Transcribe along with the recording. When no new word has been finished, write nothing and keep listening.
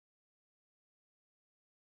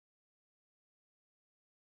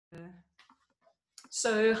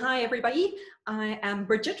So hi everybody, I am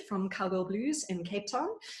Bridget from Cowgirlblues in Cape Town,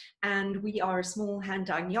 and we are a small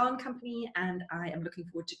hand-dyed yarn company, and I am looking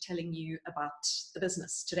forward to telling you about the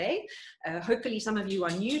business today. Hopefully some of you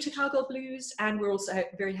are new to Cowgirlblues, and we're also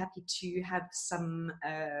very happy to have some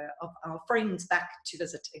of our friends back to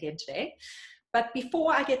visit again today. But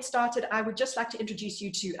before I get started, I would just like to introduce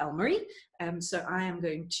you to Elmarie. So I am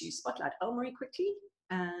going to spotlight Elmarie quickly.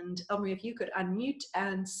 And Elmarie, if you could unmute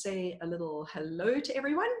and say a little hello to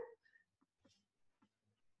everyone.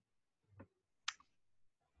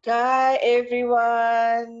 Hi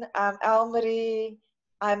everyone, I'm Elmarie.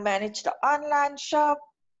 I manage the online shop,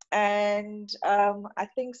 and I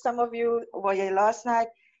think some of you were here last night,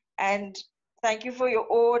 and thank you for your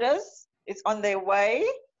orders. It's on their way,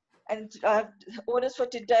 and orders for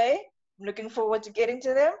today. I'm looking forward to getting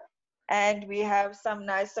to them, and we have some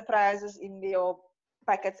nice surprises in your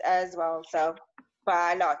packets as well, so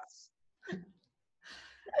buy lots.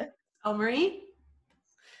 Elmarie?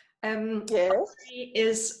 Yes. Elmarie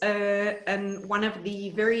is one of the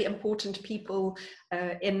very important people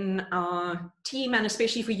in our team, and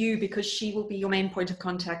especially for you, because she will be your main point of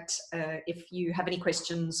contact if you have any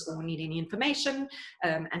questions or need any information,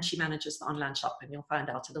 and she manages the online shop, and you'll find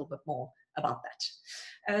out a little bit more about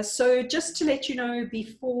that. So just to let you know,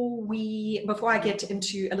 before I get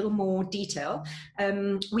into a little more detail,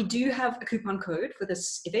 we do have a coupon code for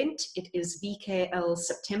this event. It is VKL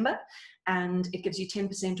September, and it gives you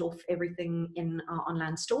 10% off everything in our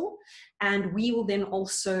online store. And we will then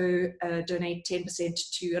also donate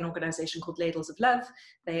 10% to an organization called Ladles of Love.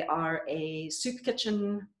 They are a soup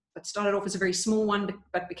kitchen that started off as a very small one,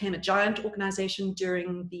 but became a giant organization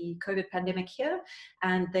during the COVID pandemic here.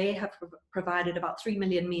 And they have provided about 3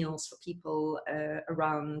 million meals for people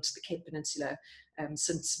around the Cape Peninsula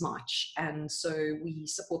since March. And so we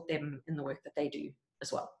support them in the work that they do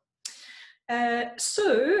as well.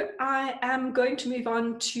 So I am going to move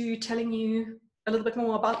on to telling you a little bit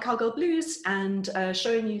more about Cowgirlblues and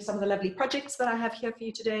showing you some of the lovely projects that I have here for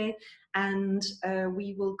you today, and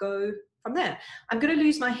we will go from there. I'm going to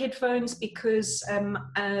lose my headphones because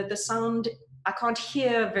the sound, I can't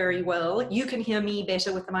hear very well. You can hear me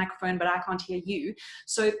better with the microphone, but I can't hear you.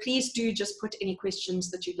 So please do just put any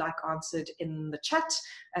questions that you'd like answered in the chat,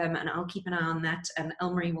 and I'll keep an eye on that. And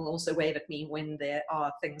Elmarie will also wave at me when there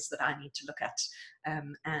are things that I need to look at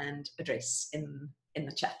and address in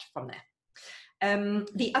the chat from there.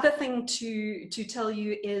 The other thing to tell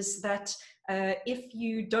you is that if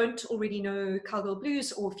you don't already know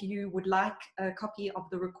Cowgirlblues, or if you would like a copy of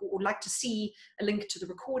the record, or like to see a link to the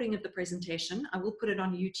recording of the presentation, I will put it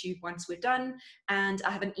on YouTube once we're done. And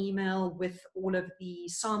I have an email with all of the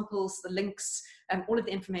samples, the links, all of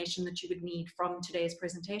the information that you would need from today's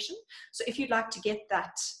presentation. So if you'd like to get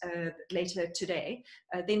that later today,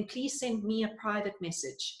 then please send me a private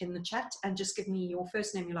message in the chat and just give me your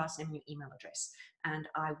first name, your last name, and your email address. And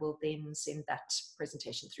I will then send that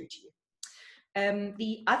presentation through to you.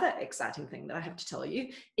 The other exciting thing that I have to tell you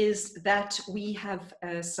is that we have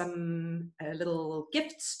some little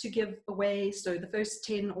gifts to give away. So the first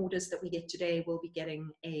 10 orders that we get today will be getting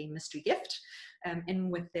a mystery gift in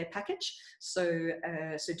with their package. So,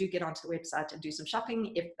 so do get onto the website and do some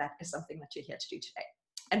shopping if that is something that you're here to do today.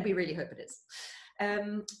 And we really hope it is.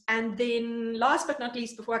 And then last but not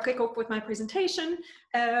least, before I kick off with my presentation,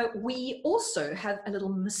 we also have a little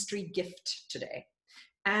mystery gift today.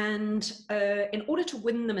 And in order to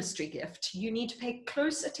win the mystery gift, you need to pay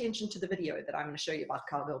close attention to the video that I'm going to show you about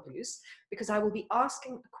Cowgirlblues, because I will be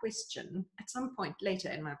asking a question at some point later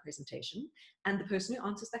in my presentation, and the person who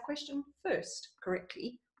answers that question first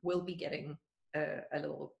correctly will be getting a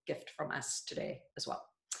little gift from us today as well.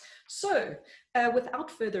 So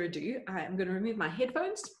without further ado, I am going to remove my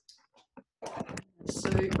headphones.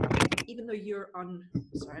 So even though you're on,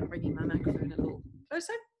 sorry, I'm bringing my microphone a little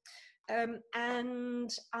closer. And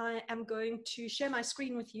I am going to share my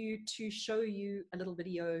screen with you to show you a little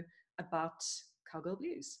video about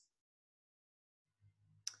Cowgirlblues.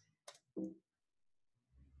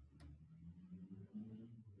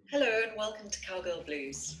 Hello and welcome to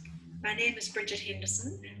Cowgirlblues. My name is Bridget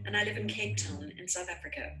Henderson and I live in Cape Town in South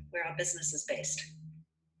Africa, where our business is based.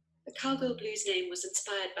 The Cowgirlblues name was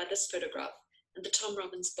inspired by this photograph and the Tom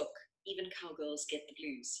Robbins book, Even Cowgirls Get the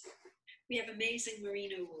Blues. We have amazing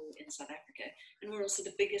merino wool in South Africa, and we're also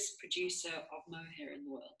the biggest producer of mohair in the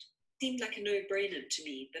world. It seemed like a no-brainer to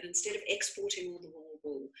me that instead of exporting all the raw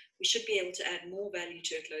wool, we should be able to add more value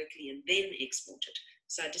to it locally and then export it,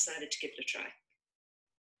 so I decided to give it a try.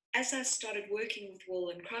 As I started working with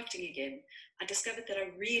wool and crafting again, I discovered that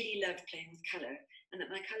I really loved playing with colour, and that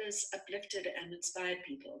my colours uplifted and inspired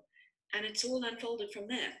people. and it's all unfolded from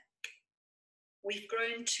there. We've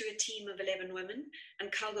grown to a team of 11 women,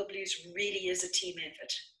 and Cowgirl Blues really is a team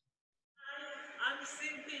effort. I'm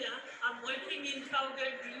Cynthia. I'm working in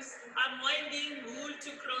Cowgirl Blues. I'm winding wool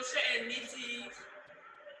to crochet and knitting.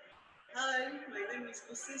 Hi, my name is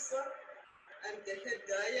Kusiswa. I'm the head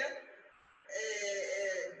dyer.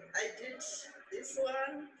 I did this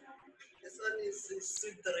one. This one is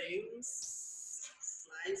Sweet Dreams. It's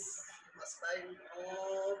nice. You must buy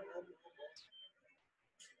more.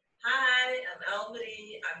 Hi, I'm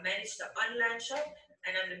Elmarie. I manage the online shop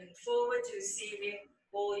and I'm looking forward to receiving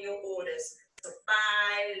all your orders. So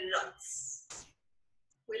buy lots.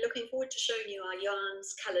 We're looking forward to showing you our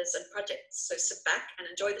yarns, colours and projects, so sit back and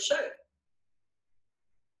enjoy the show.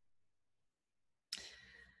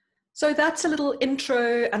 So that's a little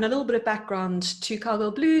intro and a little bit of background to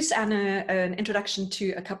Cowgirl Blues and an introduction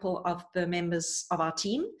to a couple of the members of our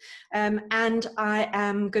team. And I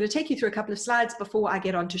am going to take you through a couple of slides before I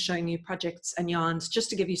get on to showing you projects and yarns, just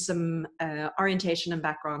to give you some orientation and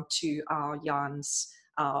background to our yarns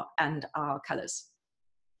and our colours.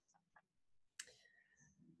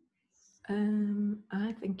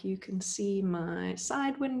 I think you can see my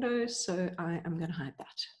side window, so I am going to hide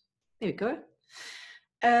that. There we go.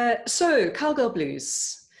 So, Cowgirl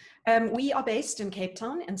Blues. We are based in Cape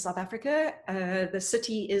Town in South Africa. The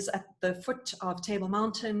city is at the foot of Table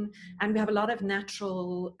Mountain, and we have a lot of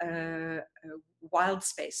natural wild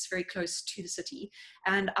space very close to the city.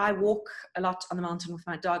 And I walk a lot on the mountain with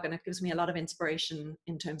my dog, and it gives me a lot of inspiration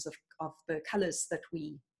in terms of the colours that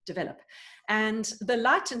we develop. And the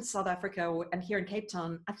light in South Africa and here in Cape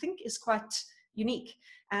Town, I think, is quite unique.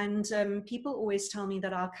 And people always tell me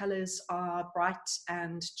that our colours are bright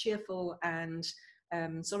and cheerful and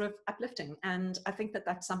sort of uplifting. And I think that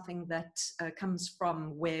that's something that comes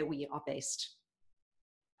from where we are based.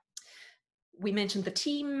 We mentioned the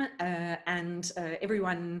team, and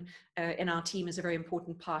everyone in our team is a very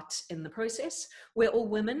important part in the process. We're all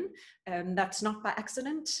women. That's not by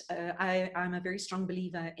accident. I'm a very strong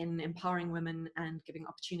believer in empowering women and giving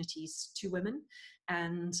opportunities to women.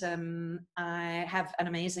 And I have an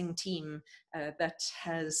amazing team that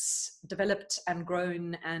has developed and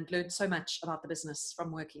grown and learned so much about the business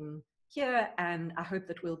from working here. And I hope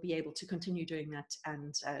that we'll be able to continue doing that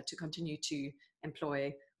and to continue to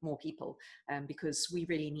employ more people, because we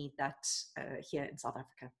really need that here in South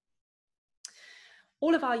Africa.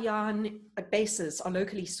 All of our yarn bases are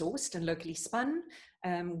locally sourced and locally spun.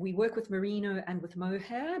 We work with merino and with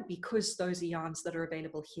mohair because those are yarns that are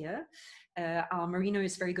available here. Our merino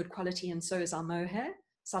is very good quality, and so is our mohair.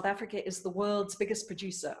 South Africa is the world's biggest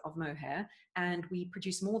producer of mohair, and we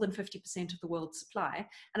produce more than 50% of the world's supply.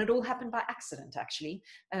 And it all happened by accident, actually.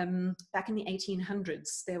 Back in the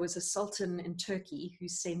 1800s, there was a sultan in Turkey who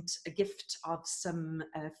sent a gift of some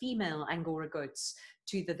female Angora goats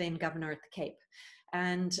to the then governor at the Cape.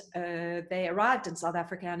 And they arrived in South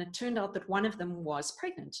Africa, and it turned out that one of them was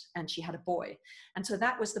pregnant and she had a boy. And so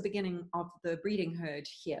that was the beginning of the breeding herd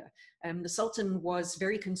here. The Sultan was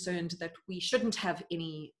very concerned that we shouldn't have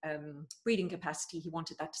any breeding capacity. He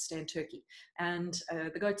wanted that to stay in Turkey. And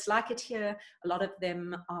the goats like it here. A lot of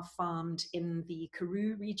them are farmed in the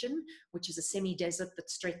Karoo region, which is a semi-desert that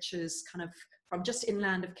stretches kind of from just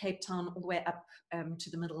inland of Cape Town all the way up to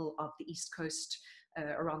the middle of the east coast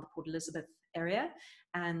around the Port Elizabeth area.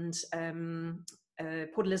 And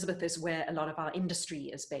Port Elizabeth is where a lot of our industry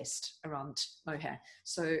is based around mohair.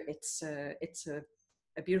 So it's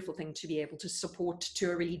a beautiful thing to be able to support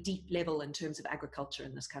to a really deep level in terms of agriculture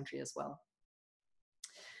in this country as well.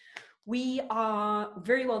 We are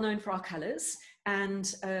very well known for our colors,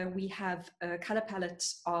 and we have a color palette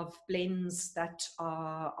of blends that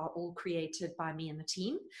are all created by me and the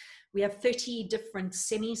team. We have 30 different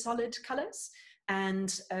semi-solid colors.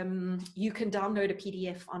 And you can download a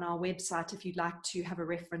PDF on our website if you'd like to have a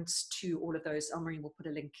reference to all of those. Elmarie will put a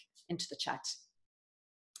link into the chat.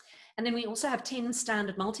 And then we also have 10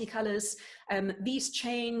 standard multicolors. These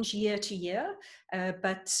change year to year,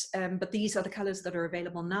 but these are the colors that are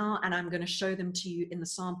available now, and I'm going to show them to you in the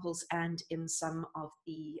samples and in some of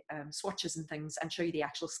the swatches and things, and show you the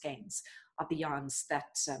actual skeins of the yarns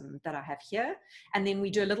that I have here. And then we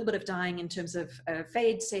do a little bit of dyeing in terms of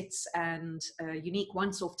fade sets and unique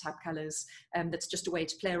once-off type colors. That's just a way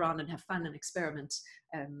to play around and have fun and experiment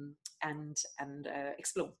and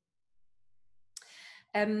explore.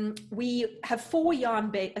 We have 6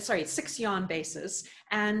 yarn bases,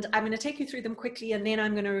 and I'm going to take you through them quickly, and then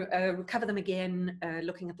I'm going to cover them again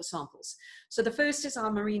looking at the samples. So the first is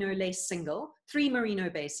our merino lace single, 3 merino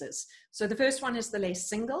bases. So the first one is the lace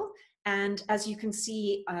single, And as you can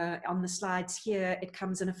see on the slides here, it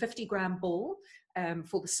comes in a 50-gram ball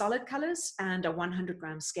for the solid colors and a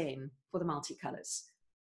 100-gram skein for the multicolors.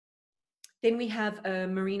 Then we have a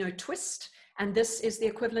merino twist, and this is the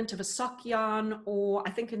equivalent of a sock yarn, or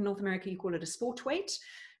I think in North America you call it a sport weight.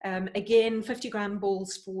 Again, 50-gram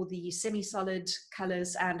balls for the semi-solid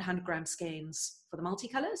colors and 100-gram skeins for the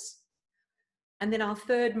multicolors. And then our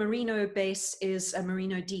third merino base is a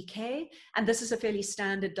merino DK, and this is a fairly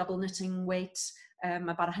standard double knitting weight,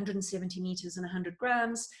 about 170 meters and 100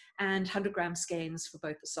 grams, and 100-gram skeins for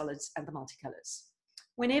both the solids and the multicolors.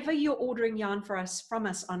 Whenever you're ordering yarn from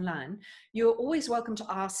us online, you're always welcome to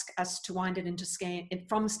ask us to wind it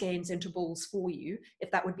from skeins into balls for you,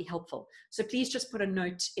 if that would be helpful. So please just put a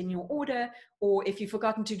note in your order, or if you've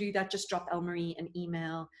forgotten to do that, just drop Elmarie an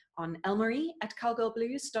email on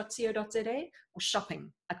elmarie@cowgirlblues.co.za or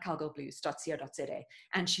shopping@cowgirlblues.co.za,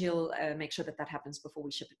 and she'll make sure that that happens before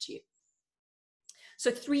we ship it to you.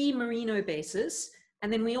 So 3 merino bases,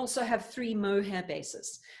 and then we also have 3 mohair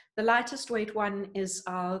bases. The lightest weight one is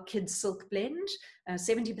our kid silk blend,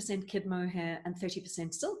 70% kid mohair and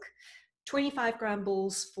 30% silk, 25-gram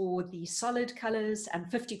balls for the solid colors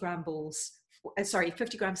and 50-gram balls,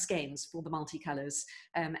 50-gram skeins for the multicolors,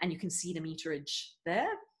 and you can see the meterage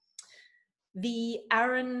there. The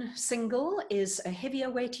Aran single is a heavier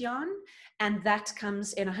weight yarn, and that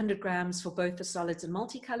comes in 100 grams for both the solids and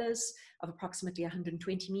multicolors of approximately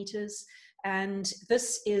 120 meters. And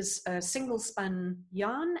this is a single spun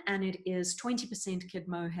yarn, and it is 20% kid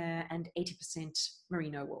mohair and 80%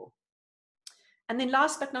 merino wool. And then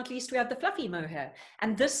last but not least, we have the fluffy mohair.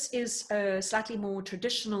 And this is a slightly more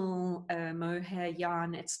traditional mohair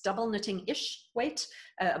yarn. It's double knitting-ish weight,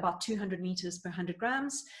 about 200 meters per 100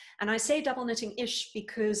 grams. And I say double knitting-ish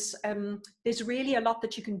because there's really a lot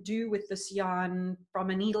that you can do with this yarn from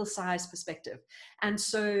a needle size perspective. And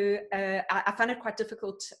so I found it quite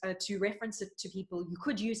difficult to reference it to people. You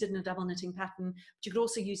could use it in a double knitting pattern, but you could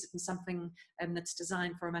also use it in something that's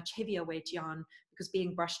designed for a much heavier weight yarn, because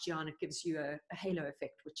being brushed yarn, it gives you a halo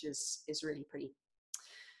effect, which is really pretty.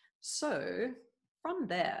 So from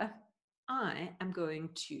there, I am going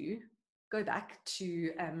to go back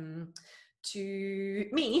to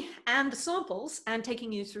me and the samples and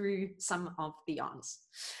taking you through some of the yarns.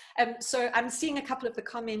 So I'm seeing a couple of the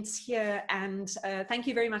comments here, and thank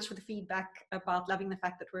you very much for the feedback about loving the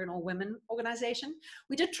fact that we're an all-women organization.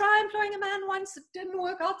 We did try employing a man once. It didn't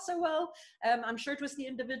work out so well. I'm sure it was the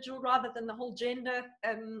individual rather than the whole gender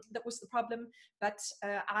that was the problem, but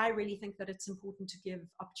I really think that it's important to give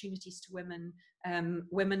opportunities to women.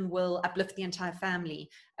 Women will uplift the entire family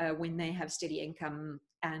when they have steady income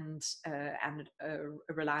and a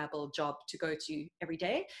reliable job to go to every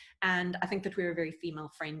day. And I think that we're a very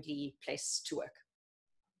female-friendly place to work.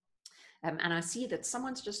 And I see that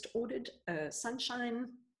someone's just ordered a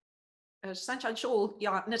sunshine shawl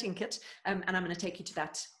yarn knitting kit, and I'm going to take you to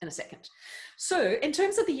that in a second. So in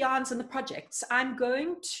terms of the yarns and the projects, I'm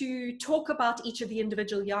going to talk about each of the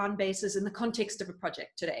individual yarn bases in the context of a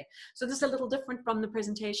project today. So this is a little different from the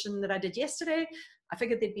presentation that I did yesterday. I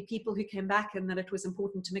figured there'd be people who came back and that it was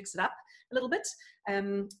important to mix it up a little bit.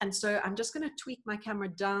 And so I'm just going to tweak my camera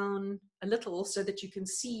down a little so that you can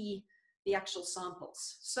see the actual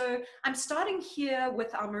samples. So I'm starting here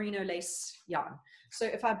with our merino lace yarn. So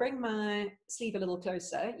if I bring my sleeve a little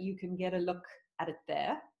closer, you can get a look at it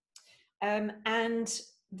there. And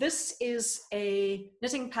this is a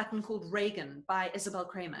knitting pattern called Reagan by Isabel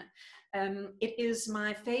Kramer. It is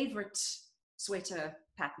my favorite sweater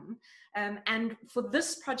pattern. And for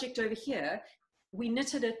this project over here, we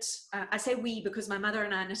knitted it, I say we because my mother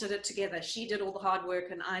and I knitted it together. She did all the hard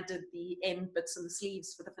work and I did the end bits and the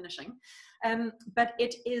sleeves for the finishing. But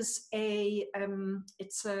it is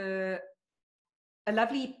it's a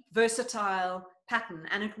lovely versatile pattern,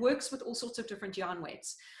 and it works with all sorts of different yarn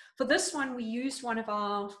weights. For this one, we used one of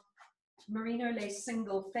our merino lace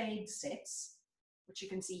single fade sets, which you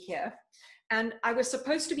can see here. And I was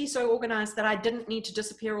supposed to be so organized that I didn't need to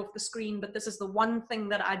disappear off the screen, but this is the one thing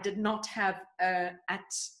that I did not have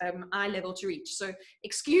at eye level to reach. So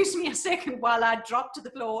excuse me a second while I drop to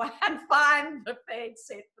the floor and find the fade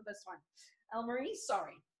set for this one. Elmarie,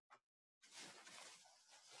 sorry.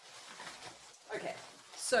 Okay,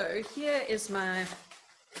 so here is my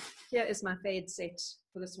fade set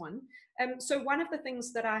for this one. So one of the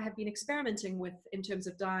things that I have been experimenting with in terms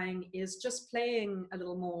of dyeing is just playing a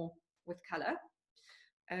little more with color.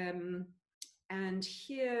 And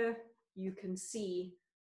here you can see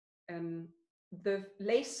the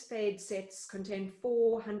lace fade sets contain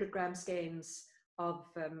 400-gram skeins of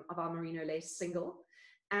our merino lace single.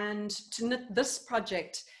 And to knit this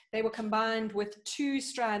project, they were combined with 2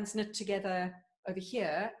 strands knit together over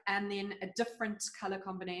here, and then a different color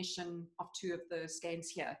combination of 2 of the skeins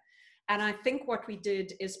here. And I think what we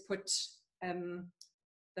did is put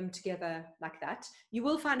them together like that. You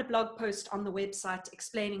will find a blog post on the website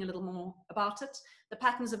explaining a little more about it. The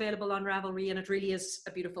pattern's available on Ravelry, and it really is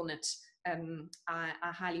a beautiful knit. I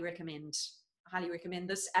highly recommend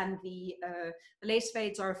this. And the lace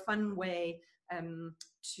fades are a fun way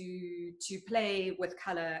to play with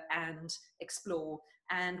color and explore.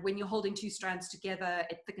 And when you're holding 2 strands together,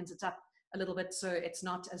 it thickens it up a little bit, so it's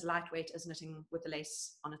not as lightweight as knitting with the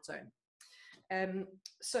lace on its own.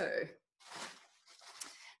 So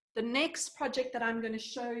the next project that I'm going to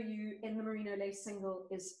show you in the merino lace single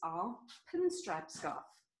is our pinstripe scarf.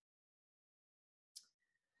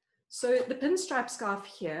 So the pinstripe scarf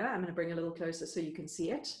here, I'm going to bring a little closer so you can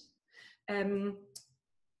see it. And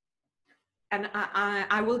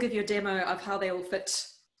I will give you a demo of how they all fit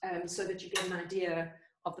so that you get an idea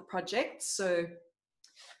of the project. So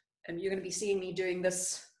you're going to be seeing me doing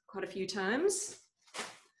this quite a few times.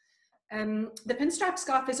 The pinstripe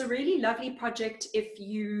scarf is a really lovely project if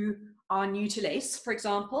you are new to lace, for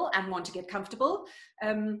example, and want to get comfortable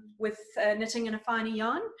with knitting in a finer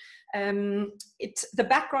yarn. The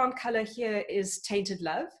background color here is Tainted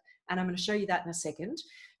Love, and I'm going to show you that in a second.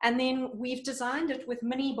 And then we've designed it with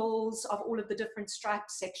mini balls of all of the different stripe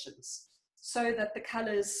sections, so that the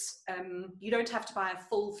colors, you don't have to buy a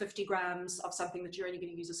full 50 grams of something that you're only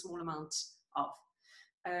going to use a small amount of.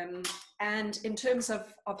 And in terms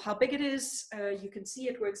of how big it is, you can see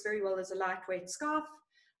it works very well as a lightweight scarf.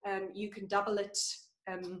 You can double it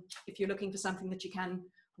if you're looking for something that you can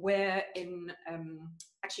wear in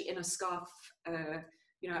actually in a scarf,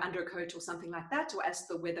 you know, under a coat or something like that, or as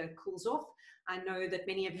the weather cools off. I know that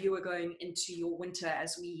many of you are going into your winter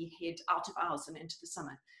as we head out of ours and into the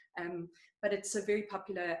summer. But it's a very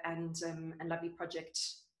popular and lovely project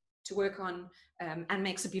to work on, and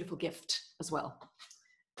makes a beautiful gift as well.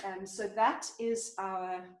 So that is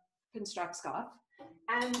our pinstripe scarf.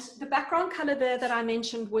 And the background color there that I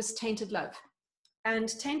mentioned was Tainted Love. And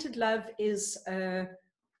Tainted Love is a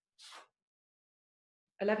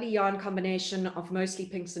lovely yarn combination of mostly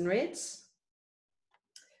pinks and reds.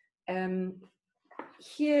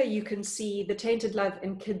 Here you can see the Tainted Love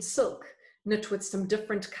in Kid Silk knit with some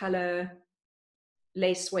different color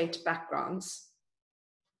lace weight backgrounds.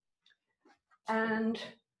 And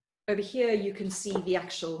over here you can see the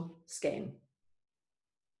actual skein.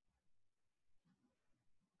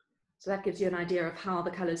 So that gives you an idea of how the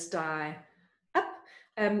colors dye up.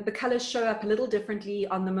 The colors show up a little differently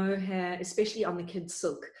on the mohair, especially on the Kid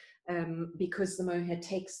Silk, because the mohair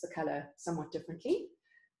takes the color somewhat differently.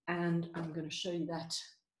 And I'm going to show you that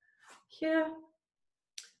here.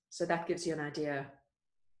 So that gives you an idea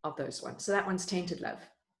of those ones. So that one's Tainted Love.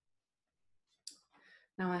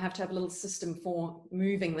 Now I have to have a little system for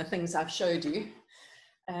moving the things I've showed you.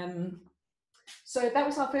 So that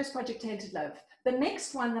was our first project, Tainted Love. The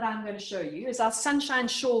next one that I'm going to show you is our Sunshine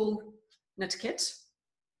Shawl knit kit,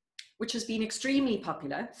 which has been extremely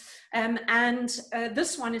popular.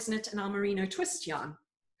 This one is knit in our merino twist yarn.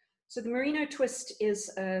 So the merino twist is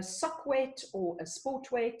a sock weight or a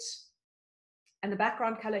sport weight. And the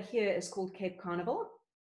background color here is called Cape Carnival.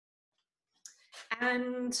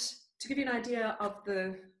 And to give you an idea of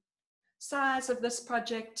the size of this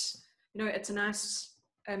project, you know, it's a nice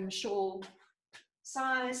shawl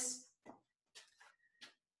size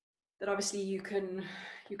that obviously you can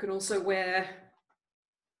also wear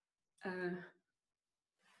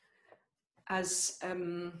as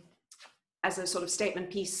a sort of statement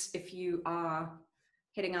piece if you are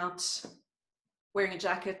heading out wearing a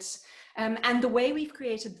jacket. And the way we've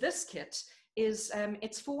created this kit is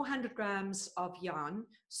it's 400 grams of yarn,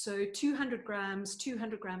 so 200 gram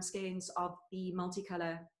skeins of the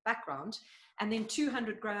multicolor background, and then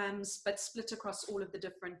 200 grams but split across all of the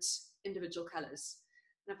different individual colors.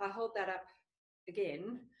 And if I hold that up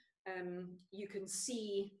again, you can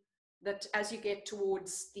see that as you get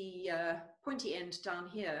towards the pointy end down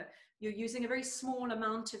here, you're using a very small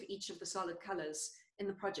amount of each of the solid colors in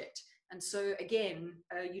the project. And so again,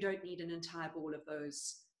 you don't need an entire ball of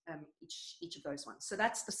those, each of those ones. So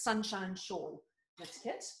that's the Sunshine Shawl knit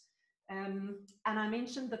kit. And I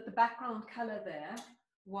mentioned that the background color there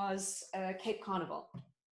was Cape Carnival.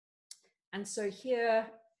 And so here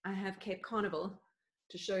I have Cape Carnival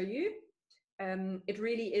to show you. It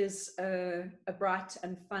really is a bright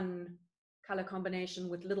and fun color combination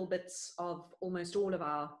with little bits of almost all of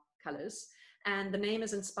our colors. And the name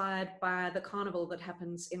is inspired by the carnival that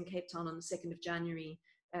happens in Cape Town on the 2nd of January,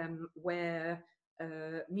 where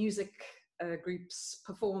music groups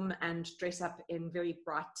perform and dress up in very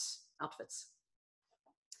bright outfits.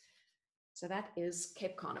 So that is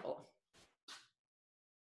Cape Carnival.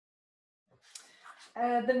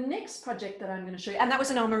 The next project that I'm going to show you, and that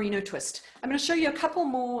was in our merino twist. I'm going to show you a couple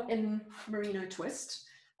more in merino twist.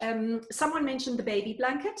 Someone mentioned the baby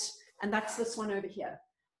blanket, and that's this one over here.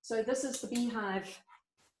 So this is the beehive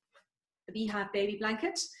baby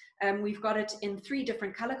blanket. We've got it in 3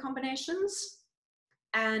 different color combinations,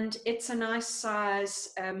 and it's a nice size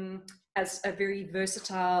as a very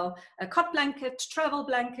versatile cot blanket, travel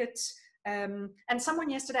blanket. And someone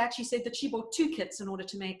yesterday actually said that she bought 2 kits in order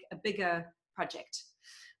to make a bigger project.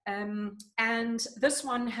 And this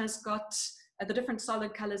one has got the different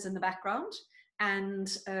solid colors in the background.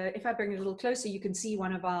 And if I bring it a little closer, you can see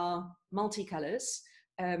one of our multicolors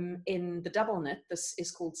in the double knit. This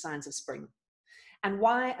is called Signs of Spring. And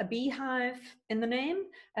why a beehive in the name?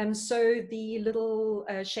 So the little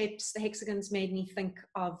shapes, the hexagons, made me think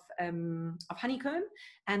of honeycomb.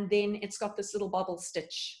 And then it's got this little bobble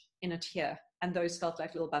stitch in it here. And those felt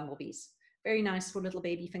like little bumblebees. Very nice for little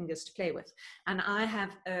baby fingers to play with. And I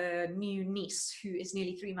have a new niece who is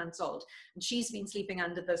nearly 3 months old, and she's been sleeping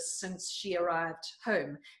under this since she arrived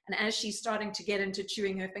home. And as she's starting to get into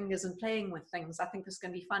chewing her fingers and playing with things, I think this is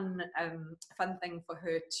going to be fun, a fun thing for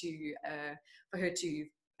her to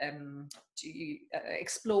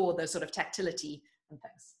explore the sort of tactility and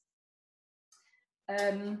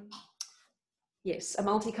things. Yes, a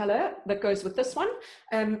multicolor that goes with this one.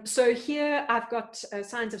 So here I've got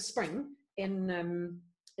Signs of Spring in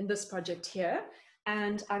this project here,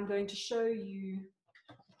 and I'm going to show you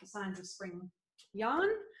the Signs of Spring yarn,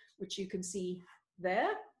 which you can see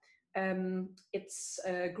there. It's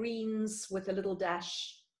greens with a little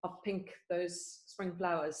dash of pink, those spring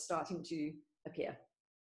flowers starting to appear.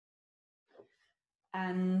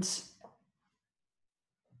 And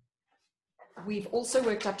we've also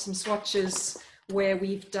worked up some swatches where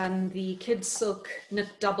we've done the Kids Silk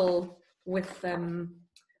knit double with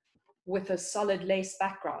a solid lace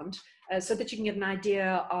background, so that you can get an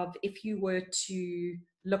idea of if you were to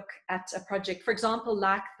look at a project, for example,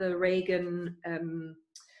 like the Reagan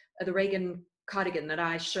cardigan that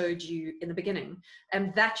I showed you in the beginning,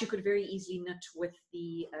 that you could very easily knit with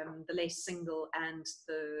the lace single and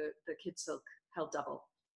the Kids Silk held double.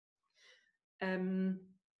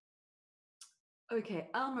 Okay,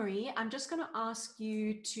 Almarie, I'm just going to ask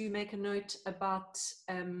you to make a note about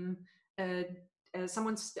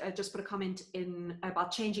someone's just put a comment in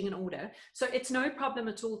about changing an order. So it's no problem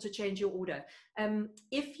at all to change your order.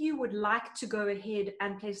 If you would like to go ahead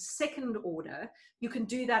and place a second order, you can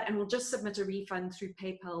do that, and we'll just submit a refund through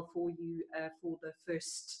PayPal for you for the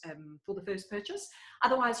first purchase.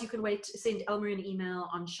 Otherwise, you can wait, send Elmarie an email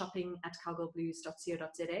on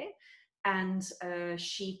shopping@cowgirlblues.co.za, and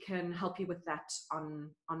she can help you with that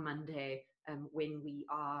on Monday when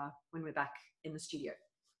we're back in the studio.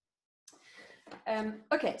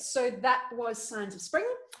 Okay, so that was Signs of Spring.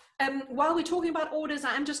 While we're talking about orders,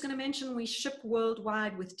 I'm just going to mention we ship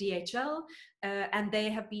worldwide with DHL, and they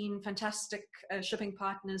have been fantastic shipping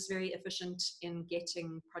partners, very efficient in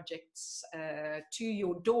getting projects to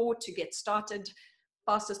your door to get started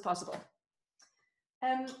fast as possible.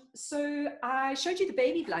 So I showed you the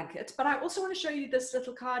baby blanket, but I also want to show you this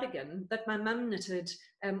little cardigan that my mum knitted,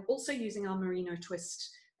 also using our merino twist.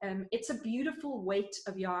 It's a beautiful weight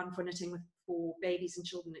of yarn for knitting for babies and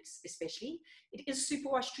children especially. It is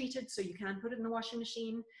superwash treated, so you can put it in the washing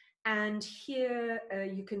machine. And here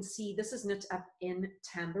you can see this is knit up in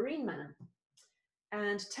Tambourine Man.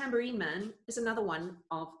 And Tambourine Man is another one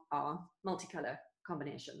of our multicolor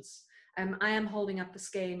combinations. I am holding up the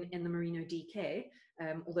skein in the merino DK,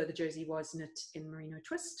 although the jersey was knit in merino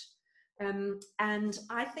twist. And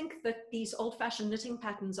I think that these old-fashioned knitting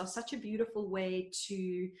patterns are such a beautiful way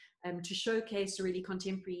to showcase really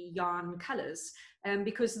contemporary yarn colors,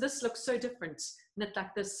 because this looks so different knit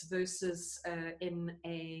like this versus in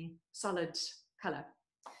a solid color.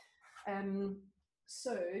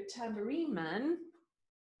 So Tambourine Man,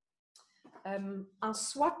 our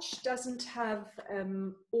swatch doesn't have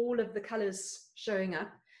all of the colors showing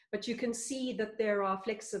up, but you can see that there are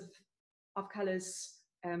flecks of colors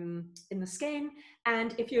in the skein.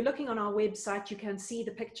 And if you're looking on our website, you can see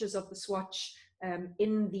the pictures of the swatch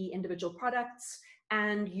in the individual products,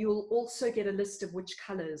 and you'll also get a list of which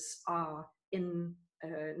colors are in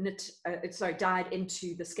dyed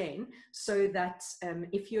into the skein, so that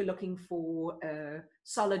if you're looking for a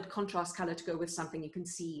solid contrast color to go with something, you can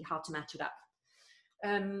see how to match it up.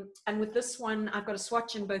 And with this one, I've got a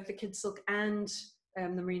swatch in both the Kids Silk and the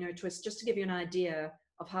merino twist, just to give you an idea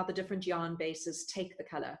of how the different yarn bases take the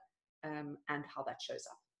color and how that shows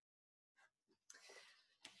up.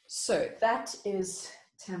 So that is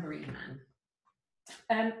Tambourine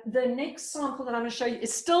Man. The next sample that I'm going to show you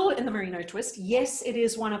is still in the merino twist. Yes, it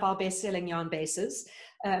is one of our best-selling yarn bases.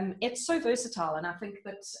 It's so versatile, and I think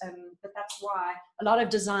that, that's why a lot of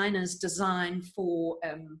designers design for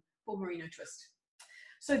merino twist.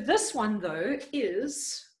 So this one, though,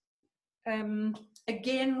 is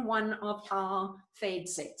again one of our fade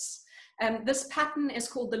sets. This pattern is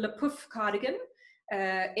called the Le Pouf cardigan.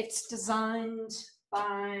 It's designed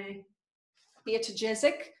by Beata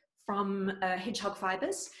Jezik from Hedgehog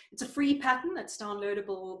Fibers. It's a free pattern that's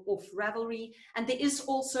downloadable off Ravelry, and there is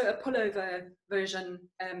also a pullover version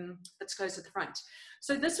that's closed at the front.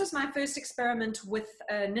 So this was my first experiment with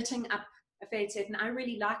knitting up a fade set, and I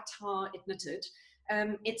really liked how it knitted.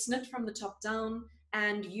 It's knit from the top down,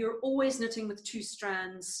 and you're always knitting with 2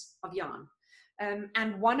 strands of yarn.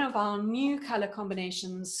 And one of our new color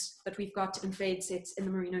combinations that we've got in fade sets in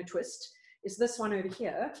the merino twist is this one over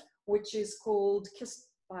here, which is called Kissed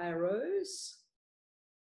by a Rose.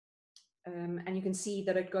 And you can see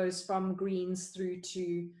that it goes from greens through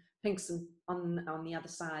to pinks and on the other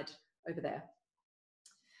side over there.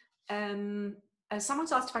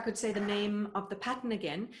 Someone's asked if I could say the name of the pattern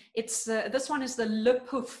again. It's this one is the Le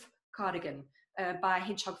Pouf cardigan by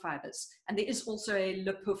Hedgehog Fibers, and there is also a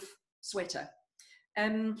Le Pouf sweater.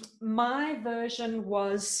 My version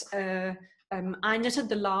was I knitted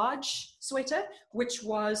the large sweater, which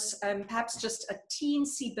was perhaps just a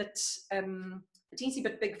teensy bit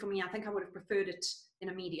big for me. I think I would have preferred it in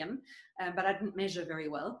a medium, but I didn't measure very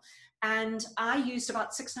well. And I used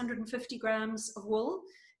about 650 grams of wool.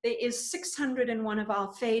 There is 600 in one of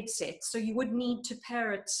our fade sets, so you would need to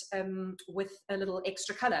pair it with a little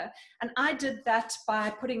extra color. And I did that by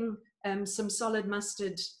putting some solid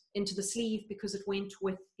mustard into the sleeve, because it went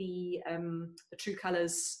with the True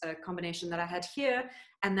Colors combination that I had here,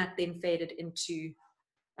 and that then faded into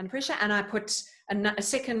under pressure. And I put a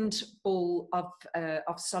second ball of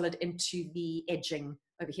solid into the edging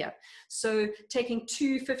over here. So taking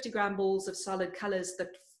 2 50-gram balls of solid colors that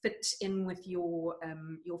fit in with your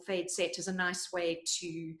fade set is a nice way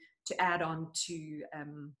to add on to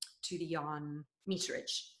the yarn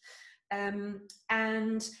meterage.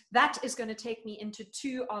 And that is going to take me into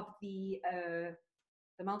 2 of the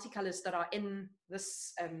multicolors that are in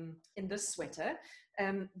this sweater.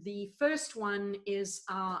 The first one is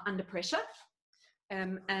our Under Pressure.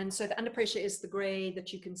 And so the Under Pressure is the gray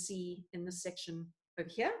that you can see in this section over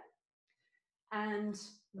here. And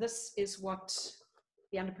this is what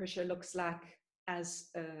the Under Pressure looks like as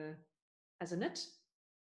a knit.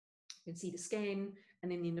 You can see the skein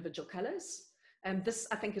and then the individual colors. This,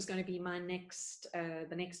 I think, is going to be my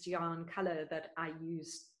the next yarn color that I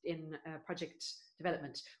use in project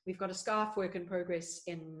development. We've got a scarf work in progress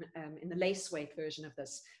in the lace weight version of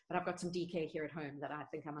this, but I've got some DK here at home that I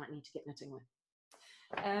think I might need to get knitting with.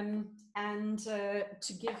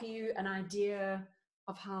 To give you an idea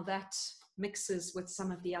of how that mixes with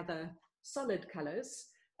some of the other solid colors,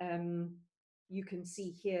 you can see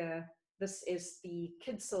here, this is the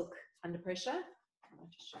Kid Silk Under Pressure. I'll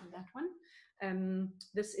just show you that one.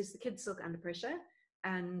 This is the Kid Silk Under Pressure,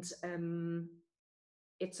 and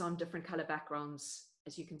it's on different color backgrounds,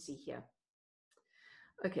 as you can see here.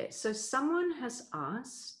 Okay, so someone has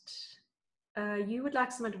asked, you would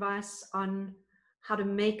like some advice on how to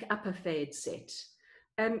make up a fade set.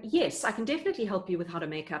 Yes, I can definitely help you with how to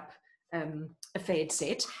make up a fade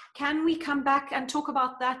set. Can we come back and talk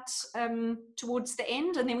about that towards the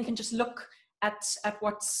end, and then we can just look at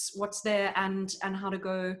what's there and how to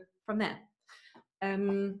go from there.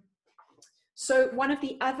 So one of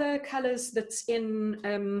the other colors that's in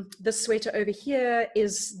this sweater over here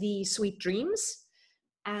is the Sweet Dreams,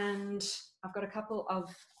 and I've got a couple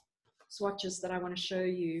of swatches that I want to show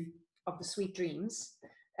you of the Sweet Dreams.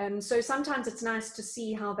 So sometimes it's nice to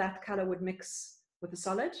see how that color would mix with the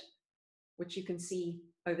solid, which you can see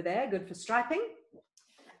over there, good for striping.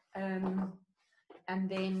 And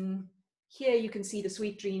then here you can see the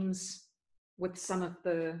Sweet Dreams with some of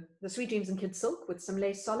the Sweet Dreams in Kid Silk with some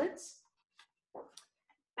lace solids.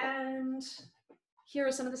 And here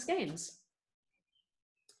are some of the skeins.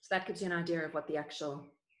 So that gives you an idea of what the actual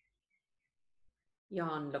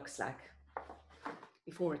yarn looks like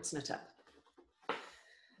before it's knit up.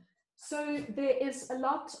 So there is a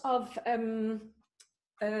lot of the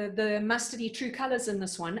mustardy True Colors in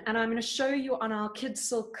this one, and I'm going to show you on our Kid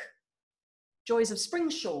Silk Joys of Spring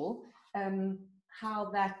shawl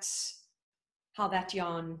how that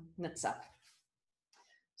yarn knits up.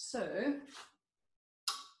 So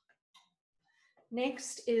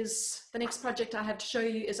the next project I have to show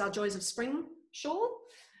you is our Joys of Spring shawl.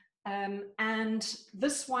 And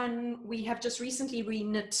this one we have just recently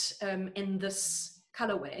reknit in this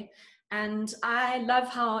colorway, and I love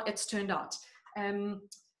how it's turned out.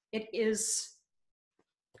 It is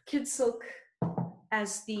kid silk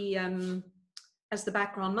as the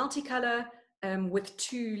background multicolor, with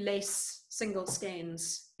 2 lace single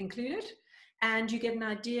skeins included, and you get an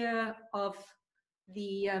idea of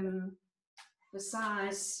the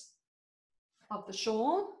size of the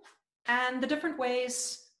shawl and the different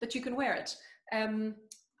ways that you can wear it.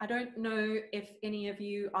 I don't know if any of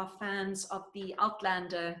you are fans of the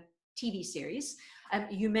Outlander TV series.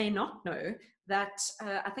 You may not know that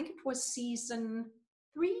I think it was season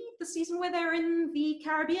 3, the season where they're in the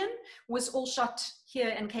Caribbean, was all shot here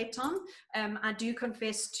in Cape Town. I do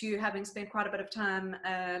confess to having spent quite a bit of time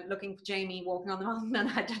looking for Jamie walking on the mountain, and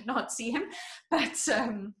I did not see him. But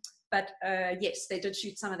yes, they did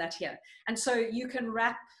shoot some of that here. And so you can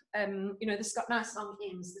wrap, you know, this got nice long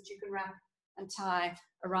ends that you can wrap and tie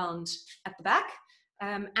around at the back.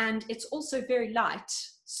 And it's also very light.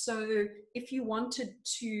 So if you wanted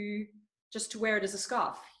to just to wear it as a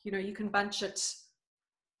scarf, you know, you can bunch it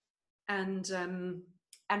and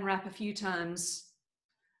wrap a few times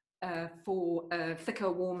for a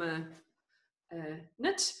thicker, warmer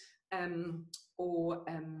knit, or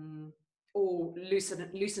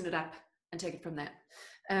loosen it up and take it from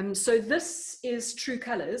there. So this is True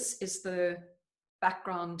Colors, is the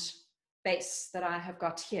background base that I have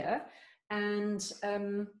got here. And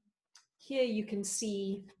here you can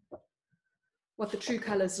see what the True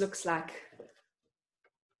Colors looks like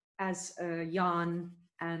as a yarn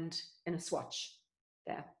and in a swatch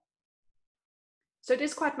there. So it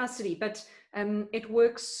is quite mustardy, but it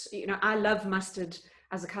works, you know, I love mustard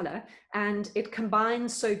as a color, and it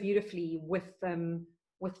combines so beautifully with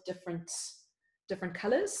different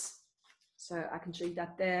colors. So I can show you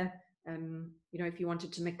that there. You know, if you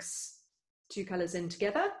wanted to mix 2 colors in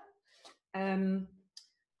together.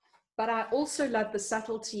 But I also love the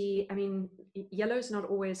subtlety. I mean, yellow is not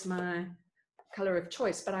always my color of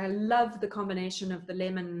choice, but I love the combination of the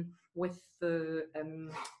lemon with the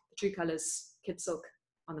True Colors Kid Silk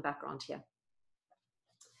on the background here.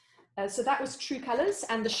 So that was True Colors,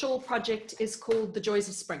 and the shawl project is called The Joys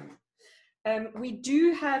of Spring. We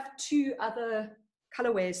do have 2 other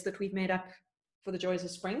colorways that we've made up for The Joys of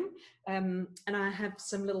Spring, and I have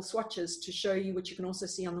some little swatches to show you, which you can also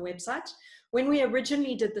see on the website. When we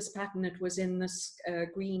originally did this pattern, it was in this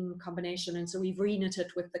green combination, and so we've reknit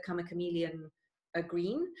it with the Come Chameleon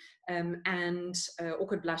green, and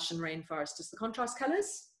Orchid Blush and Rainforest as the contrast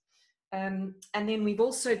colors. And then we've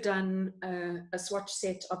also done a swatch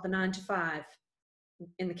set of the 9 to 5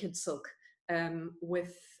 in the Kid Silk,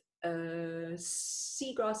 with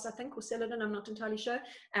seagrass, I think, or celadon, I'm not entirely sure,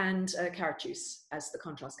 and carrot juice as the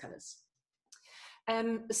contrast colors.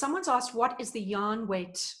 Someone's asked, what is the yarn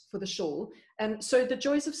weight for the shawl? So the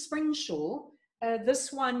Joys of Spring shawl,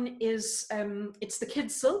 this one is, it's the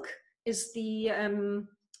Kid Silk, is the,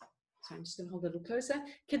 so I'm just going to hold it a little closer.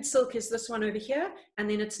 Kid Silk is this one over here, and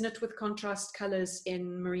then it's knit with contrast colors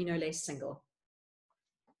in merino lace single.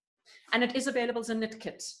 And it is available as a knit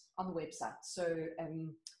kit on the website. So,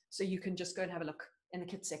 so you can just go and have a look in the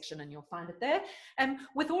kit section and you'll find it there.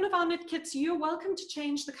 With all of our knit kits, you're welcome to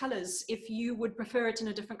change the colors if you would prefer it in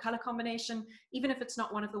a different color combination, even if it's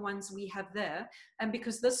not one of the ones we have there.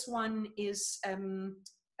 Because this one is,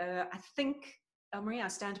 I think, Maria, I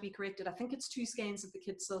stand to be corrected, I think it's 2 skeins of the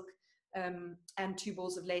Kid Silk and 2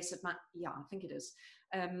 balls of lace. It might, yeah, I think it is.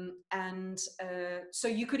 So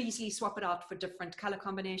you could easily swap it out for different color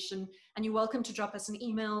combination, and you're welcome to drop us an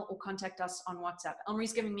email or contact us on WhatsApp.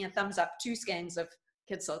 Elmarie's giving me a thumbs up, 2 skeins of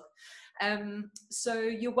Kid Silk. So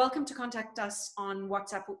you're welcome to contact us on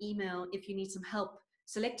WhatsApp or email if you need some help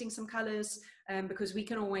selecting some colors, because we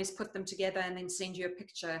can always put them together and then send you a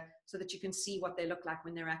picture so that you can see what they look like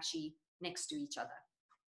when they're actually next to each other.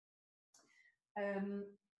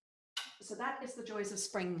 So that is the Joys of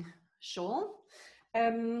Spring shawl.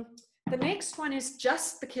 The next one is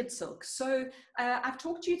just the Kid Silk. So I've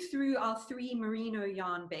talked you through our 3 merino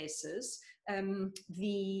yarn bases,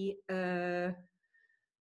 the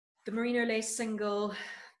merino lace single,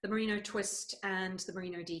 the merino twist, and the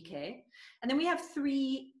merino DK. And then we have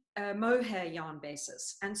 3 mohair yarn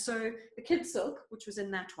bases. And so the Kid Silk, which was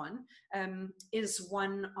in that one, is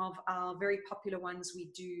one of our very popular ones.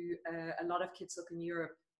 We do a lot of Kid Silk in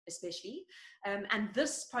Europe, especially. And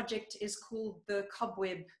this project is called the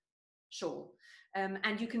Cobweb shawl.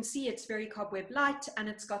 And you can see it's very cobweb light, and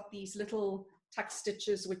it's got these little tuck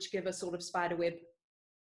stitches which give a sort of spiderweb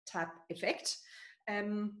type effect.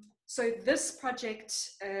 So this project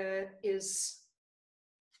is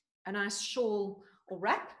a nice shawl or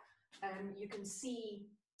wrap you can see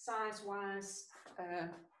size-wise,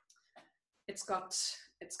 it's got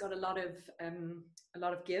a lot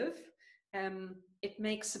of give. It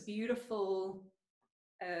makes a beautiful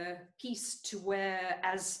piece to wear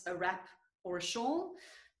as a wrap or a shawl.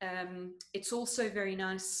 It's also very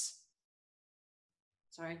nice.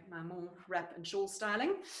 Sorry, my more wrap and shawl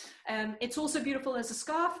styling. It's also beautiful as a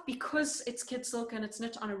scarf because it's kid silk and it's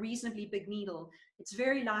knit on a reasonably big needle. It's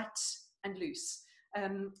very light and loose,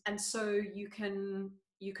 and so you can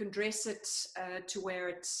dress it to wear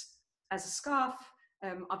it as a scarf.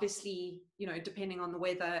 Obviously, you know, depending on the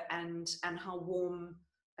weather and how warm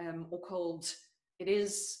or cold it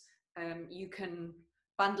is, you can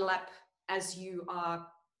bundle up as you are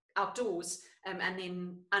outdoors, and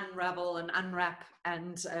then unravel and unwrap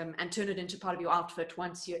and turn it into part of your outfit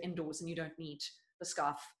once you're indoors and you don't need the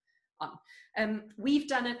scarf on. We've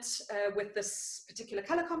done it with this particular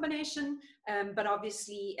color combination, but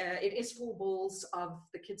obviously it is 4 balls of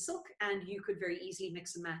the kid silk, and you could very easily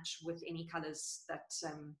mix and match with any colors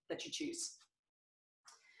that you choose.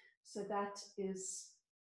 So that is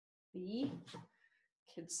the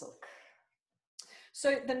kid silk.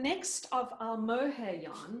 So the next of our mohair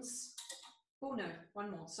yarns, oh no, one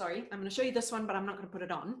more, sorry. I'm going to show you this one, but I'm not going to put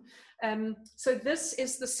it on. So this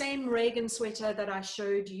is the same Reagan sweater that I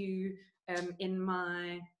showed you in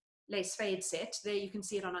my lace fade set. There you can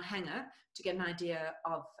see it on a hanger to get an idea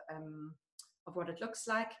of what it looks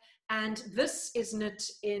like. And this is knit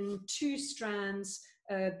in 2 strands,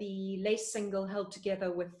 the lace single held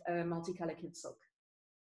together with multicolour kid silk.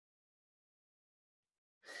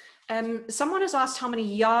 Someone has asked how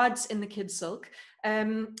many yards in the kid silk.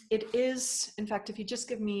 It is, in fact, if you just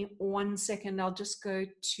give me 1 second, I'll just go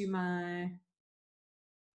to my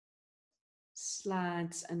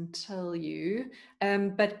slides and tell you.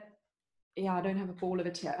 But yeah, I don't have a ball of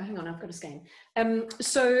it here. Oh, hang on, I've got a skein.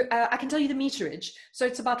 So I can tell you the meterage. So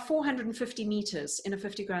it's about 450 meters in a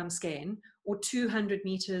 50-gram skein, or 200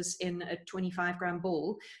 meters in a 25-gram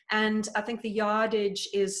ball. And I think the yardage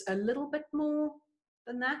is a little bit more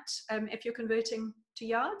than that, if you're converting to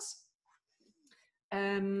yards.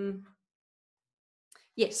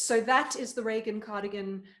 Yes, so that is the Reagan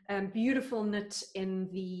cardigan, beautiful knit in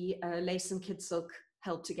the lace and kid silk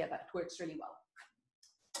held together. It works really well.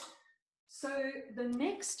 So the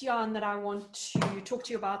next yarn that I want to talk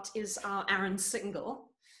to you about is our Aran single.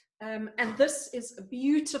 And this is a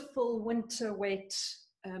beautiful winter weight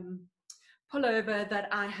pullover that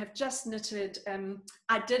I have just knitted.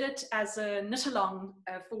 I did it as a knit along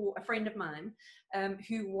for a friend of mine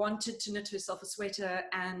who wanted to knit herself a sweater,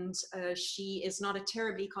 and she is not a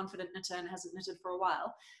terribly confident knitter and hasn't knitted for a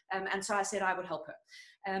while. And so I said I would help her.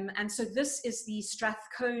 And so this is the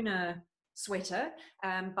Strathcona sweater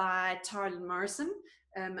by Tara Morrison,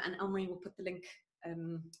 and Elmarie will put the link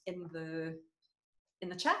in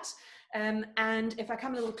the chat. And if I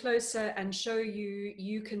come a little closer and show you,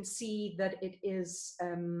 you can see that it is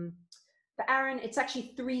the Aran. It's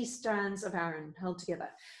actually 3 strands of Aran held together.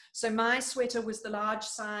 So my sweater was the large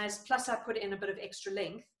size, plus I put in a bit of extra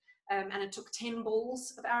length, and it took 10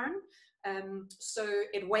 balls of Aran. So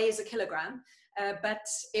it weighs 1 kilogram. But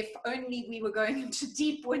if only we were going into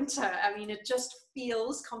deep winter, I mean, it just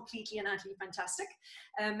feels completely and utterly fantastic.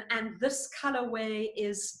 And this colorway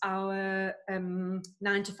is our 9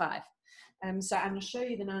 to 5. So I'm going to show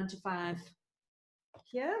you the 9 to 5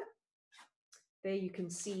 here. There you can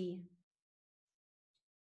see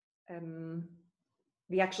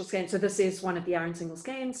the actual skein. So this is one of the Aran single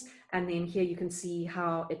skeins, and then here you can see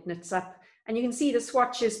how it knits up. And you can see the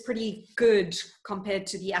swatch is pretty good compared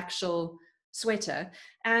to the actual sweater.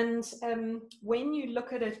 And when you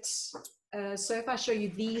look at it, so if I show you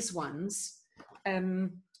these ones,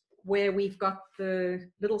 where we've got the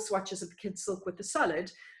little swatches of the kid silk with the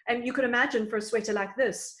solid, and you could imagine for a sweater like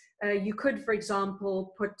this, you could, for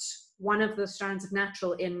example, put one of the strands of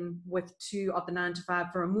natural in with 2 of the 9 to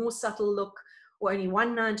 5 for a more subtle look, or only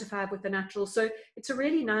 1 9 to 5 with the natural. So it's a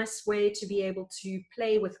really nice way to be able to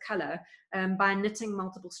play with color by knitting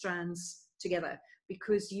multiple strands together,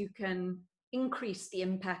 because you can increase the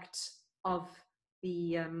impact of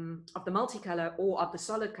the multicolor or of the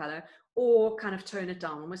solid color, or kind of tone it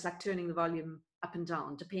down, almost like turning the volume up and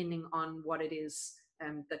down, depending on what it is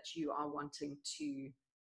that you are wanting to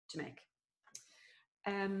make.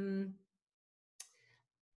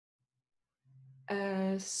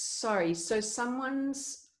 Sorry, so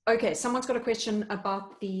someone's got a question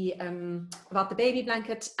about the baby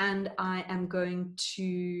blanket, and I am going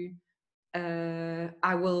to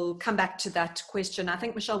I will come back to that question. I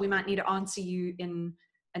think, Michelle, we might need to answer you in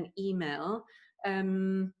an email.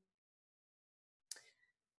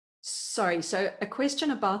 Sorry, so a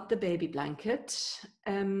question about the baby blanket.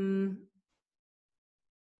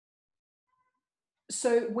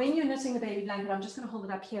 So when you're knitting the baby blanket, I'm just going to hold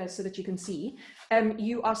it up here so that you can see.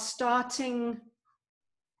 You are starting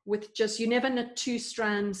with just, you never knit 2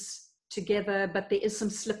 strands together, but there is some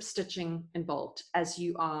slip stitching involved as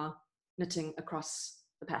you are knitting across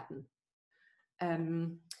the pattern.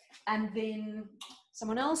 And then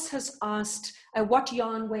someone else has asked what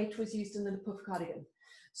yarn weight was used in the Lepuf cardigan.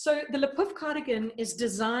 So the Lepuf cardigan is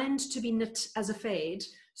designed to be knit as a fade.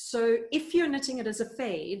 So if you're knitting it as a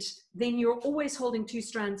fade, then you're always holding 2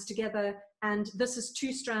 strands together, and this is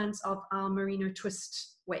 2 strands of our merino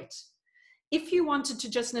twist weight. If you wanted to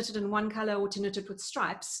just knit it in one color or to knit it with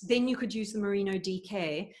stripes, then you could use the merino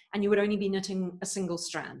DK and you would only be knitting a single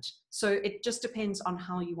strand. So it just depends on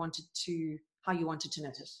how you wanted to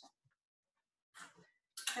knit it.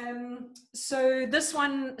 So this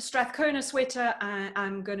one, Strathcona sweater,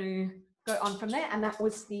 I'm going to go on from there, and that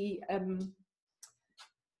was the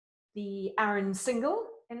Aran single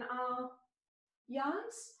in our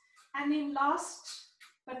yarns. And then last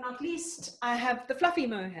but not least, I have the fluffy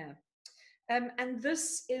mohair. And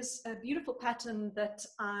this is a beautiful pattern that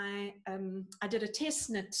I did a test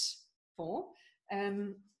knit for.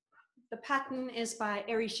 The pattern is by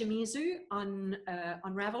Eri Shimizu on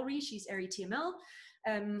Ravelry. She's Eri TML.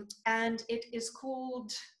 And it is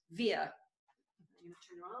called Veer. I'm going to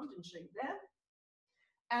turn around and show you there.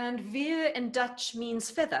 And Veer in Dutch means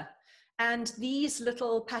feather. And these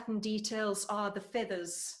little pattern details are the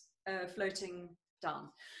feathers floating down.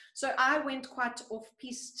 So I went quite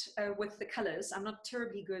off-piste with the colors. I'm not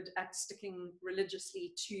terribly good at sticking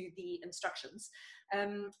religiously to the instructions.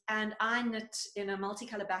 And I knit in a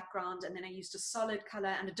multicolor background, and then I used a solid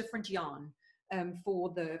color and a different yarn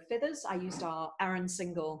for the feathers. I used our Aran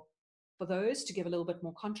single for those to give a little bit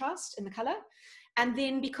more contrast in the color. And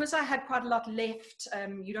then because I had quite a lot left,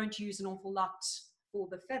 you don't use an awful lot for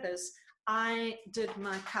the feathers, I did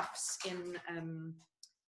my cuffs in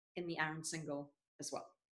the Aran single as well.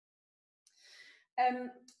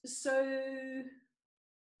 So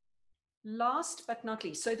last but not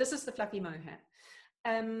least, so this is the fluffy mohair.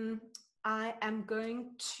 I am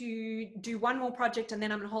going to do one more project and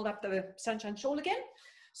then I'm going to hold up the sunshine shawl again.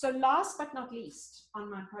 So last but not least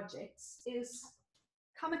on my projects is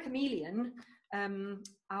Come a Chameleon,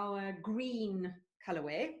 our green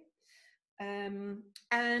colorway.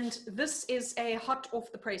 And this is a hot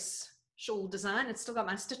off the press shawl design. It's still got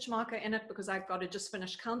my stitch marker in it because I've got to just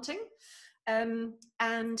finish counting.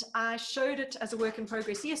 And I showed it as a work in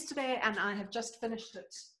progress yesterday, and I have just finished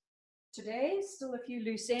it today. Still a few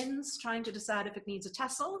loose ends, trying to decide if it needs a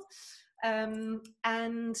tassel.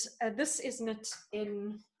 This is knit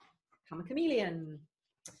in Come a Chameleon,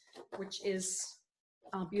 which is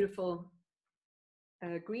our beautiful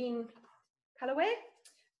green colorway.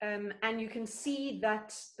 And you can see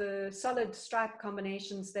that the solid stripe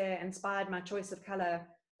combinations there inspired my choice of color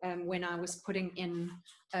when I was putting in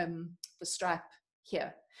the stripe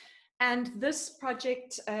here. And this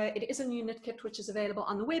project, it is a new knit kit which is available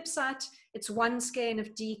on the website. It's 1 skein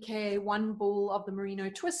of DK, 1 ball of the merino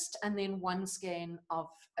twist, and then 1 skein of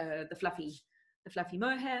the fluffy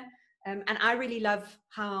mohair. And I really love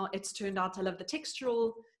how it's turned out. I love the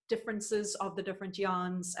textural differences of the different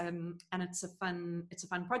yarns, and it's a fun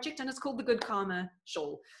project, and it's called the Good Karma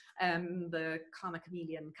shawl. The Karma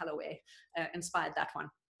Chameleon colorway inspired that one.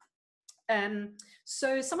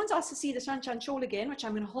 So someone's asked to see the sunshine shawl again, which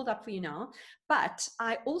I'm going to hold up for you now, but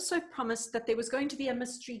I also promised that there was going to be a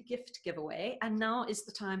mystery gift giveaway, and now is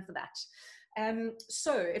the time for that.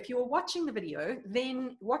 So if you're watching the video,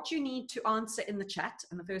 then what you need to answer in the chat,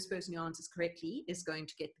 and the first person who answers correctly is going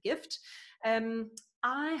to get the gift.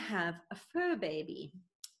 I have a fur baby.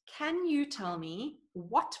 Can you tell me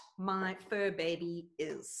what my fur baby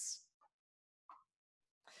is?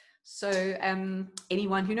 So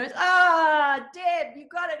anyone who knows, Deb, you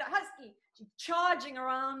got it, a husky. She's charging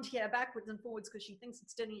around here backwards and forwards because she thinks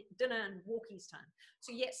it's dinner and walkies time.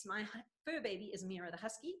 So yes, my fur baby is Mira the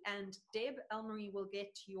husky, and Deb, Elmarie will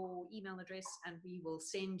get your email address and we will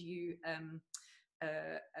send you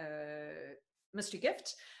mystery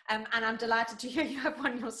gift, and I'm delighted to hear you have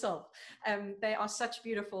one yourself. They are such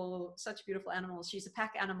beautiful animals. She's a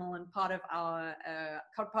pack animal and part of our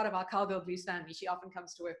Cowgirlblues family. She often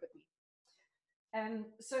comes to work with me.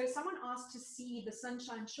 So someone asked to see the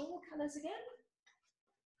sunshine shawl colors again,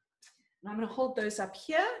 and I'm going to hold those up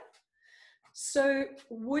here. So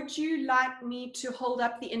would you like me to hold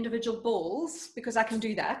up the individual balls, because I can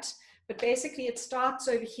do that? But basically it starts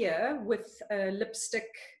over here with lipstick,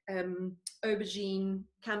 aubergine,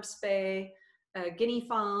 Camps Bay, guinea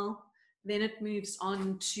fowl, Then it moves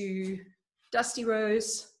on to dusty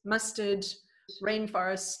rose, mustard,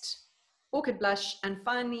 rainforest, orchid blush, and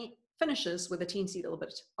finally finishes with a teensy little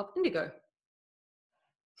bit of indigo.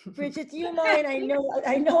 Bridget, do you mind?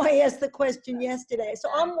 I know I asked the question yesterday, so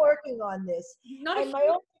I'm working on this. And my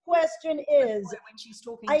only question is, when she's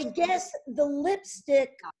talking, I guess the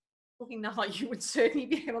lipstick. Talking now, you would certainly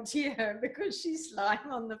be able to hear her because she's lying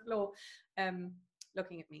on the floor,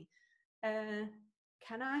 looking at me.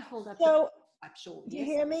 Can I hold up? So, shawl? Do you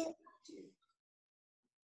hear me?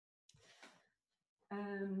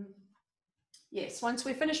 Yes, once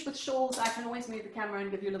we're finished with shawls, I can always move the camera and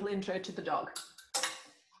give you a little intro to the dog.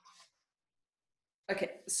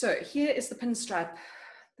 Okay, so here is the pinstripe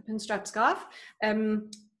scarf. I'm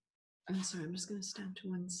sorry, I'm just going to stand to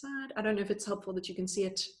one side. I don't know if it's helpful that you can see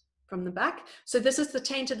it from the back. So this is the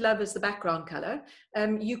Tainted Love as the background color.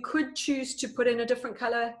 You could choose to put in a different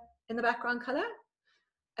color in the background color.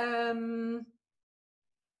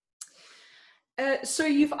 So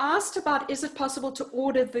you've asked about, is it possible to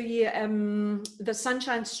order the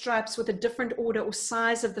sunshine stripes with a different order or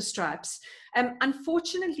size of the stripes?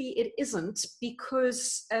 Unfortunately, it isn't,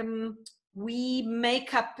 because we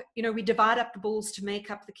make up, we divide up the balls to make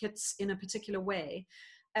up the kits in a particular way.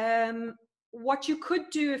 What you could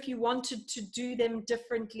do if you wanted to do them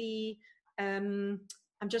differently, I'm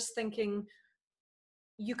just thinking,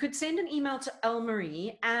 you could send an email to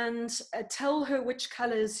Elmarie and tell her which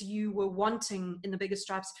colors you were wanting in the bigger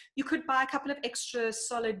stripes. You could buy a couple of extra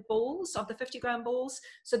solid balls of the 50-gram balls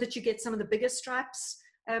so that you get some of the bigger stripes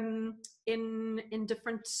in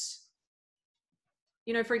different,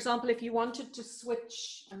 for example, if you wanted to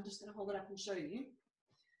switch, I'm just going to hold it up and show you.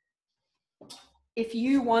 If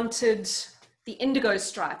you wanted the indigo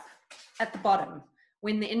stripe at the bottom,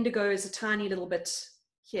 when the indigo is a tiny little bit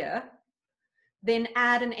here, then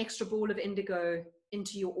add an extra ball of indigo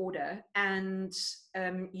into your order, and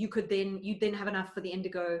you'd then have enough for the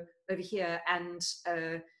indigo over here, and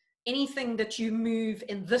anything that you move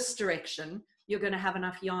in this direction, you're going to have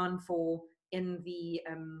enough yarn for in the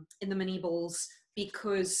mini balls,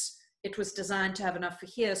 because it was designed to have enough for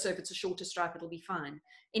here. So if it's a shorter stripe, it'll be fine.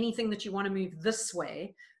 Anything that you want to move this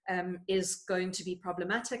way is going to be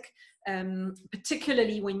problematic,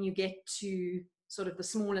 particularly when you get to sort of the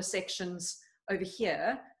smaller sections over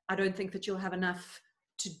here. I don't think that you'll have enough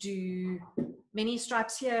to do many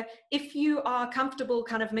stripes here. If you are comfortable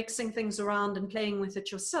kind of mixing things around and playing with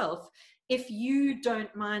it yourself, if you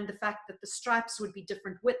don't mind the fact that the stripes would be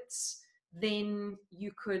different widths, then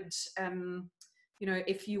you could,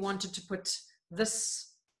 if you wanted to put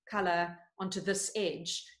this color onto this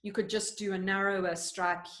edge, you could just do a narrower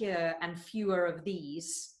stripe here and fewer of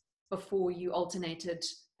these before you alternated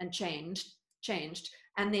and changed,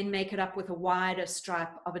 and then make it up with a wider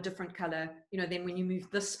stripe of a different color. Then when you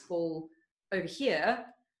move this ball over here,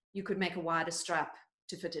 you could make a wider stripe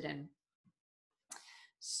to fit it in.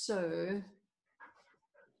 So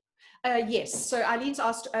yes, so Eileen's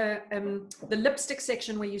asked the lipstick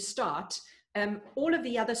section where you start. All of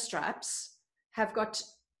the other stripes have got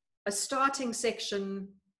a starting section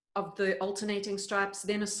of the alternating stripes,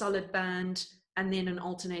 then a solid band, and then an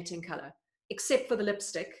alternating color, except for the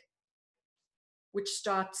lipstick, which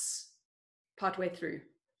starts partway through.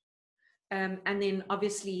 And then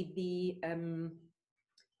obviously the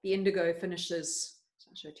indigo finishes, so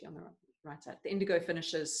I'll show it to you on the right side. The indigo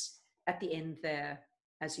finishes at the end there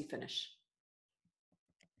as you finish.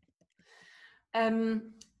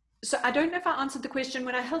 So I don't know if I answered the question.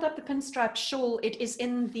 When I held up the pinstripe shawl, it is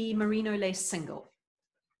in the merino lace single.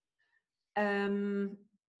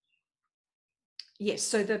 Yes,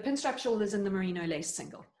 so the pinstripe shawl is in the merino lace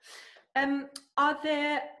single. Are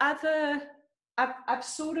there other, I've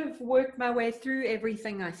sort of worked my way through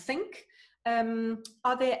everything, I think.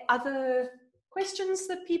 Are there other questions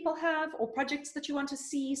that people have, or projects that you want to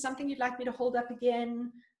see, something you'd like me to hold up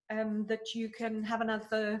again, that you can have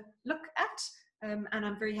another look at? And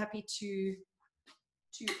I'm very happy to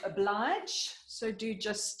oblige. So do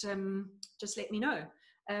just let me know.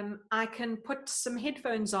 I can put some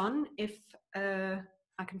headphones on if I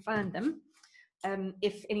can find them.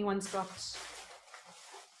 If anyone's got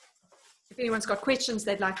questions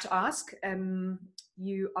they'd like to ask,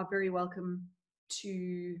 you are very welcome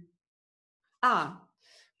to.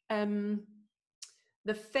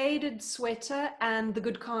 The faded sweater and the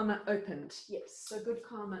Good Karma opened. Yes, so Good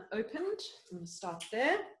Karma opened. I'm going to start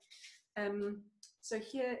there. So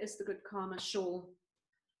here is the Good Karma shawl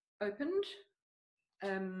opened.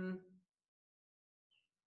 To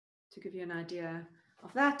give you an idea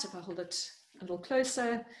of that, if I hold it a little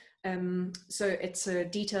closer. So it's a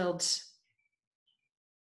detailed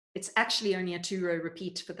it's actually only a 2-row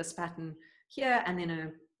repeat for this pattern here, and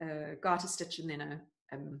then a garter stitch, and then a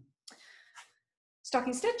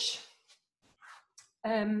stocking stitch.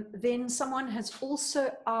 Then someone has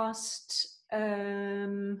also asked,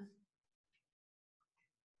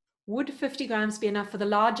 would 50 grams be enough for the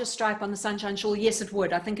larger stripe on the sunshine shawl? Yes, it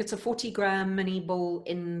would. I think it's a 40-gram mini ball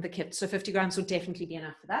in the kit, so 50 grams would definitely be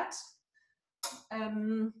enough for that.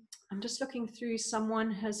 I'm just looking through.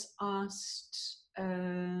 Someone has asked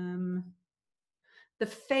the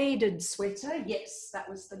faded sweater. Yes, that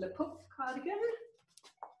was the Le Pouf cardigan.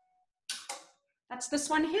 That's this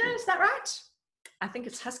one here, is that right? I think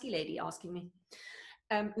it's Husky Lady asking me.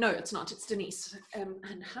 No, it's not, it's Denise.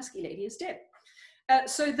 And Husky Lady is Deb.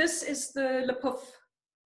 So this is the Le Pouf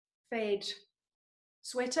fade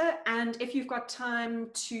sweater, and if you've got time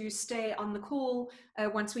to stay on the call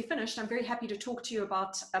once we finished, I'm very happy to talk to you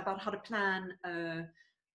about how to plan a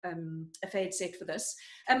fade set for this.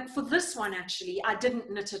 For this one, actually, I didn't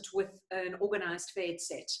knit it with an organized fade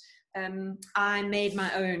set. I made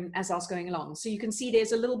my own as I was going along. So you can see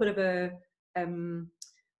there's a little bit of a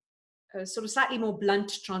sort of slightly more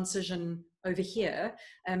blunt transition over here,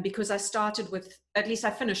 because I started with, at least I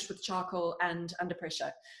finished with charcoal and under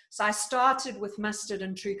pressure. So I started with mustard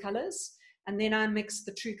and true colors, and then I mixed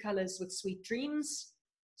the true colors with sweet dreams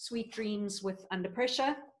with under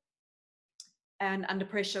pressure, and under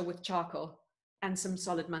pressure with charcoal, and some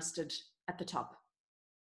solid mustard at the top.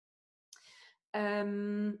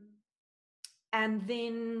 And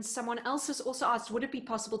then someone else has also asked, would it be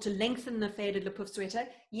possible to lengthen the faded Le Pouf sweater?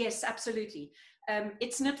 Yes, absolutely.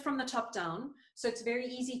 It's knit from the top down, so it's very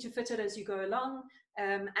easy to fit it as you go along,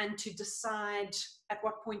 and to decide at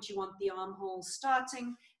what point you want the armholes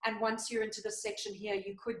starting. And once you're into this section here,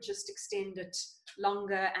 you could just extend it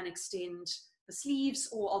longer and extend the sleeves,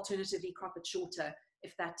 or alternatively crop it shorter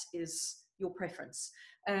if that is your preference.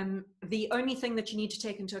 The only thing that you need to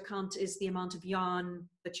take into account is the amount of yarn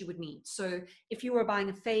that you would need. So if you were buying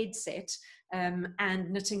a fade set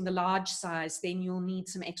and knitting the large size, then you'll need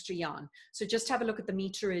some extra yarn. So just have a look at the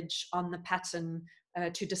meterage on the pattern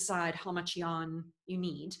to decide how much yarn you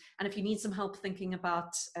need. And if you need some help thinking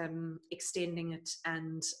about extending it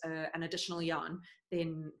and an additional yarn,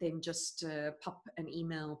 then just pop an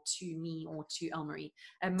email to me or to Elmarie.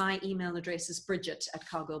 My email address is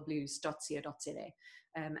bridget@cowgirlblues.co.za.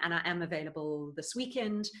 And I am available this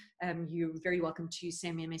weekend. You're very welcome to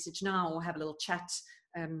send me a message now or have a little chat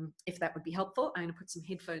if that would be helpful. I'm going to put some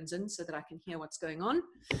headphones in so that I can hear what's going on.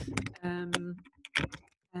 And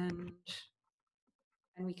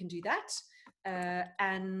we can do that.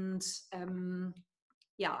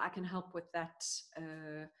 Yeah, I can help with that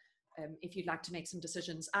if you'd like to make some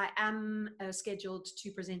decisions. I am scheduled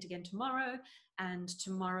to present again tomorrow, and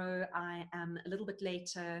tomorrow I am a little bit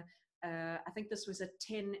later. I think this was at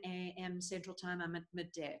 10 a.m. Central Time. I'm at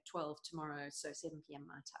midday at 12 tomorrow, so 7 p.m.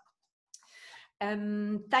 my time.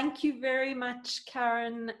 Thank you very much,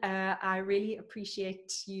 Karen. I really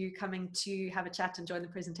appreciate you coming to have a chat and join the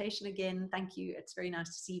presentation again. Thank you. It's very nice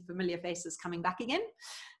to see familiar faces coming back again.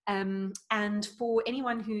 And for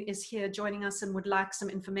anyone who is here joining us and would like some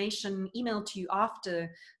information emailed to you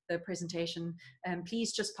after the presentation,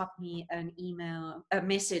 please just pop me an email, a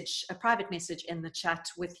private message in the chat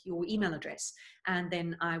with your email address, and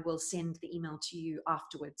then I will send the email to you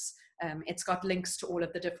afterwards. It's got links to all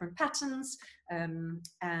of the different patterns and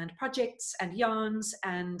projects and yarns,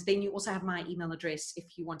 and then you also have my email address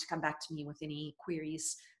if you want to come back to me with any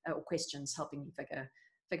queries or questions helping you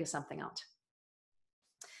figure something out.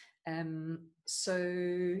 So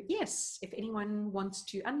yes, if anyone wants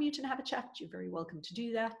to unmute and have a chat, you're very welcome to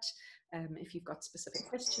do that if you've got specific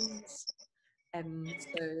questions.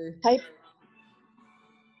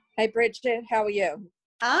 Hi Bridget, how are you?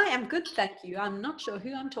 I am good, thank you. I'm not sure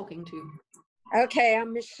who I'm talking to. Okay,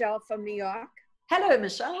 I'm Michelle from New York. Hello,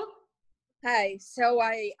 Michelle. Hi, so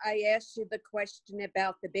I asked you the question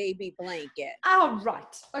about the baby blanket. Oh,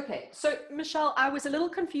 right. Okay, so Michelle, I was a little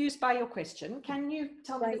confused by your question. Can you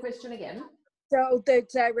tell me the question again? So the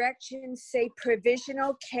directions say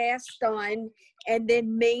provisional cast on and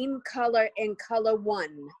then main color and color 1.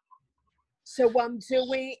 So am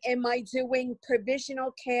I doing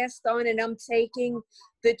provisional cast on and I'm taking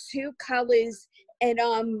the 2 colors and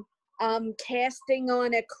I'm casting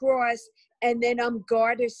on across, and then I'm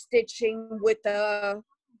garter stitching with the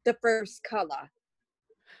first color?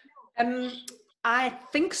 I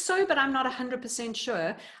think so, but I'm not 100%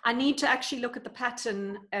 sure. I need to actually look at the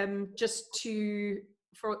pattern just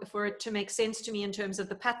for it to make sense to me in terms of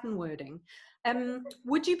the pattern wording.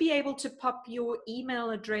 Would you be able to pop your email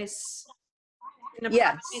address in a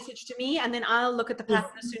Yes. private message to me, and then I'll look at the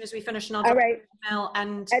pattern as soon as we finish, and I'll All drop right. you an email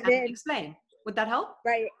and then, explain. Would that help?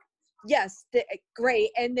 Right. Yes,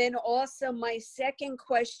 great. And then also my second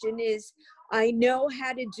question is, I know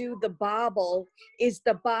how to do the bobble. Is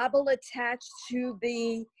the bobble attached to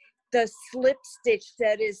the slip stitch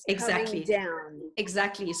that is coming down?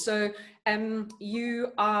 Exactly. So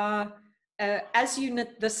you are, as you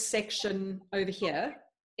knit this section over here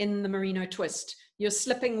in the merino twist, you're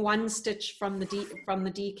slipping one stitch from the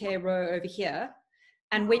DK row over here.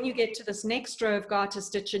 And when you get to this next row of garter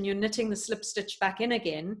stitch and you're knitting the slip stitch back in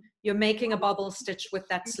again, you're making a bobble stitch with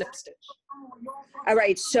that slip stitch. All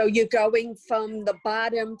right, so you're going from the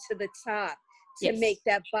bottom to the top to Yes. make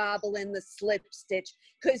that bobble in the slip stitch.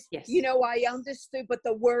 Because, Yes. you know, I understood, but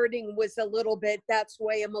the wording was a little bit, that's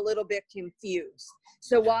why I'm a little bit confused.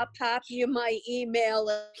 So I'll pop you my email,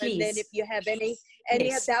 and then if you have any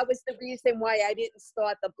Yes. that was the reason why I didn't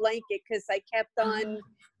start the blanket, because I kept on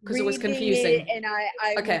because it was reading confusing. it, and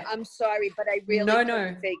I'm sorry, but I really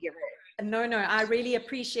couldn't figure it. No, I really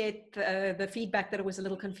appreciate the feedback that it was a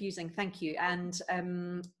little confusing. Thank you. And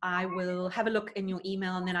I will have a look in your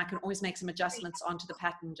email, and then I can always make some adjustments onto the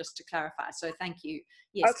pattern just to clarify. So thank you.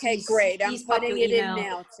 Yes. Okay, please, great. Please I'm pop putting your it email. in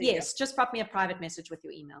now. Yes, just pop me a private message with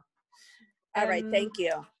your email. All right, thank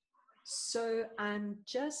you. So I'm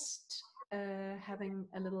just having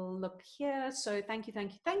a little look here. So thank you.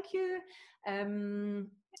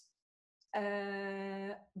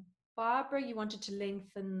 Barbara, you wanted to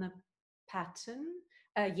lengthen the pattern.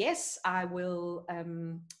 Yes, I will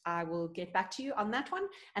get back to you on that one.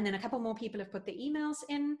 And then a couple more people have put their emails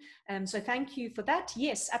in. So thank you for that.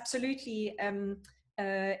 Yes, absolutely.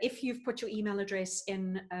 If you've put your email address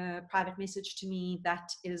in a private message to me, that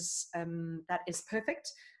is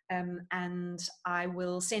perfect. And I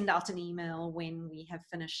will send out an email when we have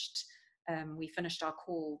finished our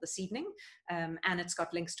call this evening, and it's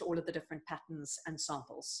got links to all of the different patterns and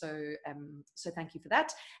samples. So thank you for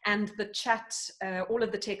that. And the chat, all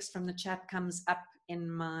of the text from the chat comes up in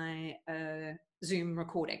my Zoom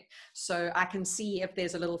recording. So I can see if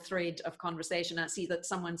there's a little thread of conversation. I see that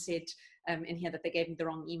someone said in here that they gave me the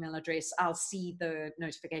wrong email address. I'll see the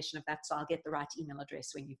notification of that, so I'll get the right email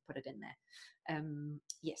address when you've put it in there.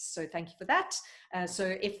 Yes, so thank you for that.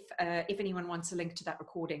 So if anyone wants a link to that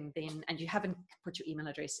recording, then, and you haven't put your email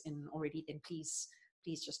address in already, then please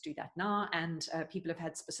just do that now. And people have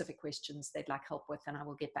had specific questions they'd like help with, and I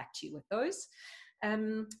will get back to you with those.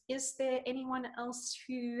 Is there anyone else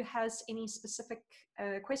who has any specific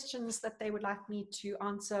questions that they would like me to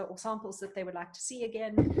answer, or samples that they would like to see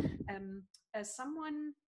again?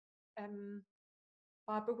 Someone,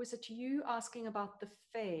 Barbara, was it you asking about the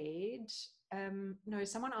fade? No,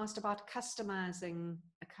 someone asked about customizing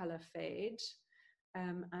a color fade.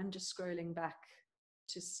 I'm just scrolling back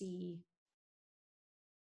to see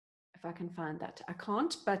if I can find that. I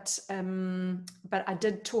can't, but I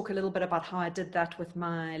did talk a little bit about how I did that with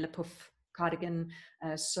my Le Pouf cardigan.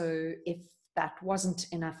 So if that wasn't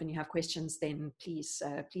enough and you have questions, then please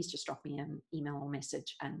just drop me an email or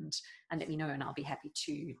message and let me know, and I'll be happy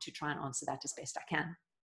to try and answer that as best I can.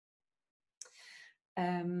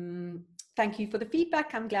 Thank you for the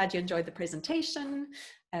feedback. I'm glad you enjoyed the presentation.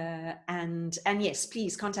 And yes,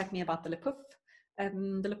 please contact me about the Le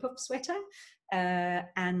Pouf sweater.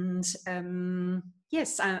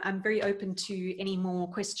 Yes, I'm very open to any more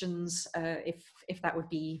questions if that would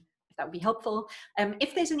be helpful.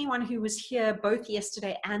 If there's anyone who was here both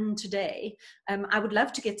yesterday and today, I would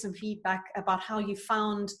love to get some feedback about how you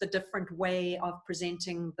found the different way of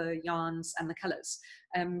presenting the yarns and the colors.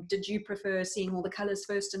 Did you prefer seeing all the colors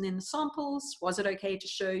first and then the samples? Was it okay to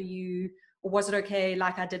show you, or was it okay,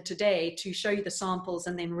 like I did today, to show you the samples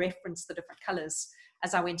and then reference the different colors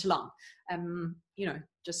as I went along? You know,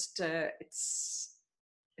 just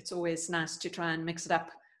it's always nice to try and mix it up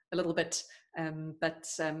a little bit. But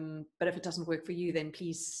if it doesn't work for you, then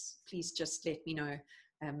please just let me know.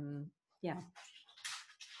 Yeah.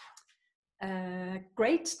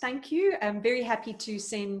 Great, thank you. I'm very happy to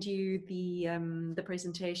send you the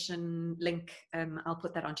presentation link. I'll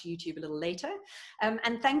put that onto YouTube a little later.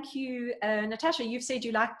 And thank you, Natasha. You've said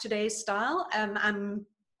you liked today's style. I'm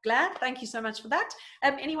glad. Thank you so much for that.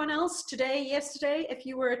 Anyone else today, yesterday, if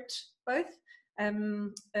you were at both?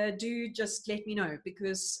 Do just let me know,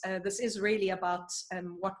 because this is really about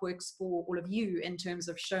what works for all of you in terms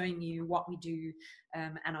of showing you what we do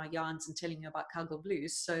and our yarns and telling you about Cowgirl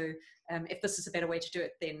Blues. So if this is a better way to do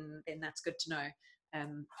it, then that's good to know.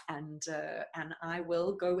 And I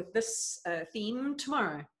will go with this theme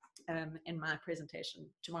tomorrow in my presentation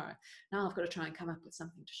tomorrow. Now I've got to try and come up with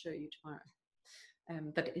something to show you tomorrow.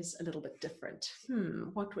 that is a little bit different.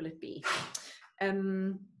 What will it be?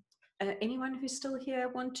 Anyone who's still here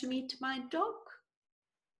want to meet my dog?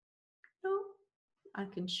 No? I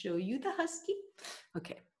can show you the husky.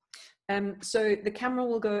 Okay. So the camera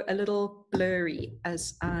will go a little blurry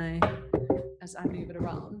as I move it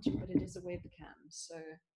around, but it is a webcam, so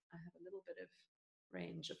I have a little bit of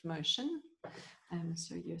range of motion.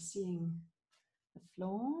 So you're seeing the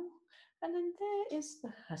floor, and then there is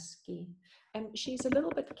the husky. She's a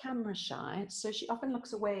little bit camera shy, so she often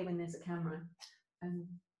looks away when there's a camera.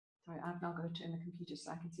 Sorry, I've now got to turn the computer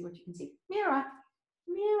so I can see what you can see. Mira,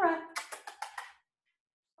 Mira.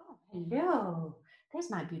 Oh, hello. There's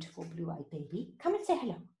my beautiful blue-eyed baby. Come and say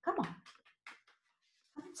hello. Come on.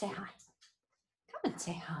 Come and say hi. Come and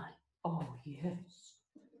say hi. Oh, yes.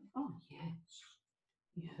 Oh, yes.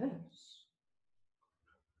 Yes.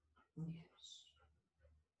 Yes.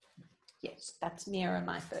 Yes, that's Mira,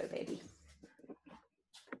 my fur baby.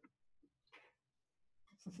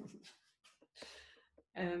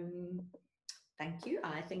 Thank you.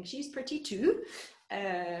 I think she's pretty too.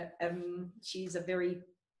 She's a very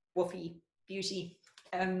woofy beauty.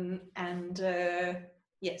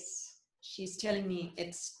 Yes, she's telling me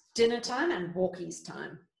it's dinner time and walkies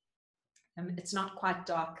time. It's not quite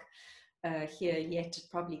dark here yet. It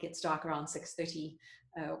probably gets dark around 6:30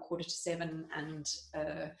 or 6:45, and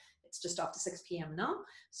it's just after 6 p.m. now.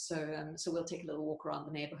 So we'll take a little walk around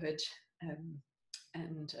the neighborhood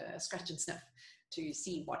and scratch and sniff to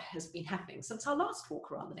see what has been happening since our last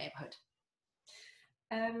walk around the neighborhood.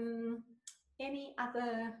 Any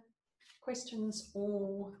other questions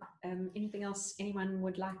or anything else anyone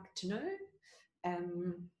would like to know?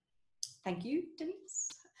 Thank you, Denise.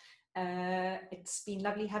 It's been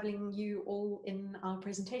lovely having you all in our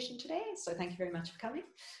presentation today, so thank you very much for coming,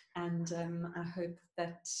 and I hope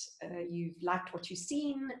that you've liked what you've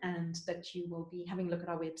seen and that you will be having a look at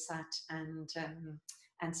our website and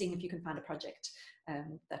seeing if you can find a project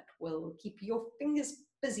that will keep your fingers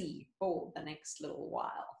busy for the next little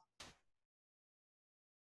while.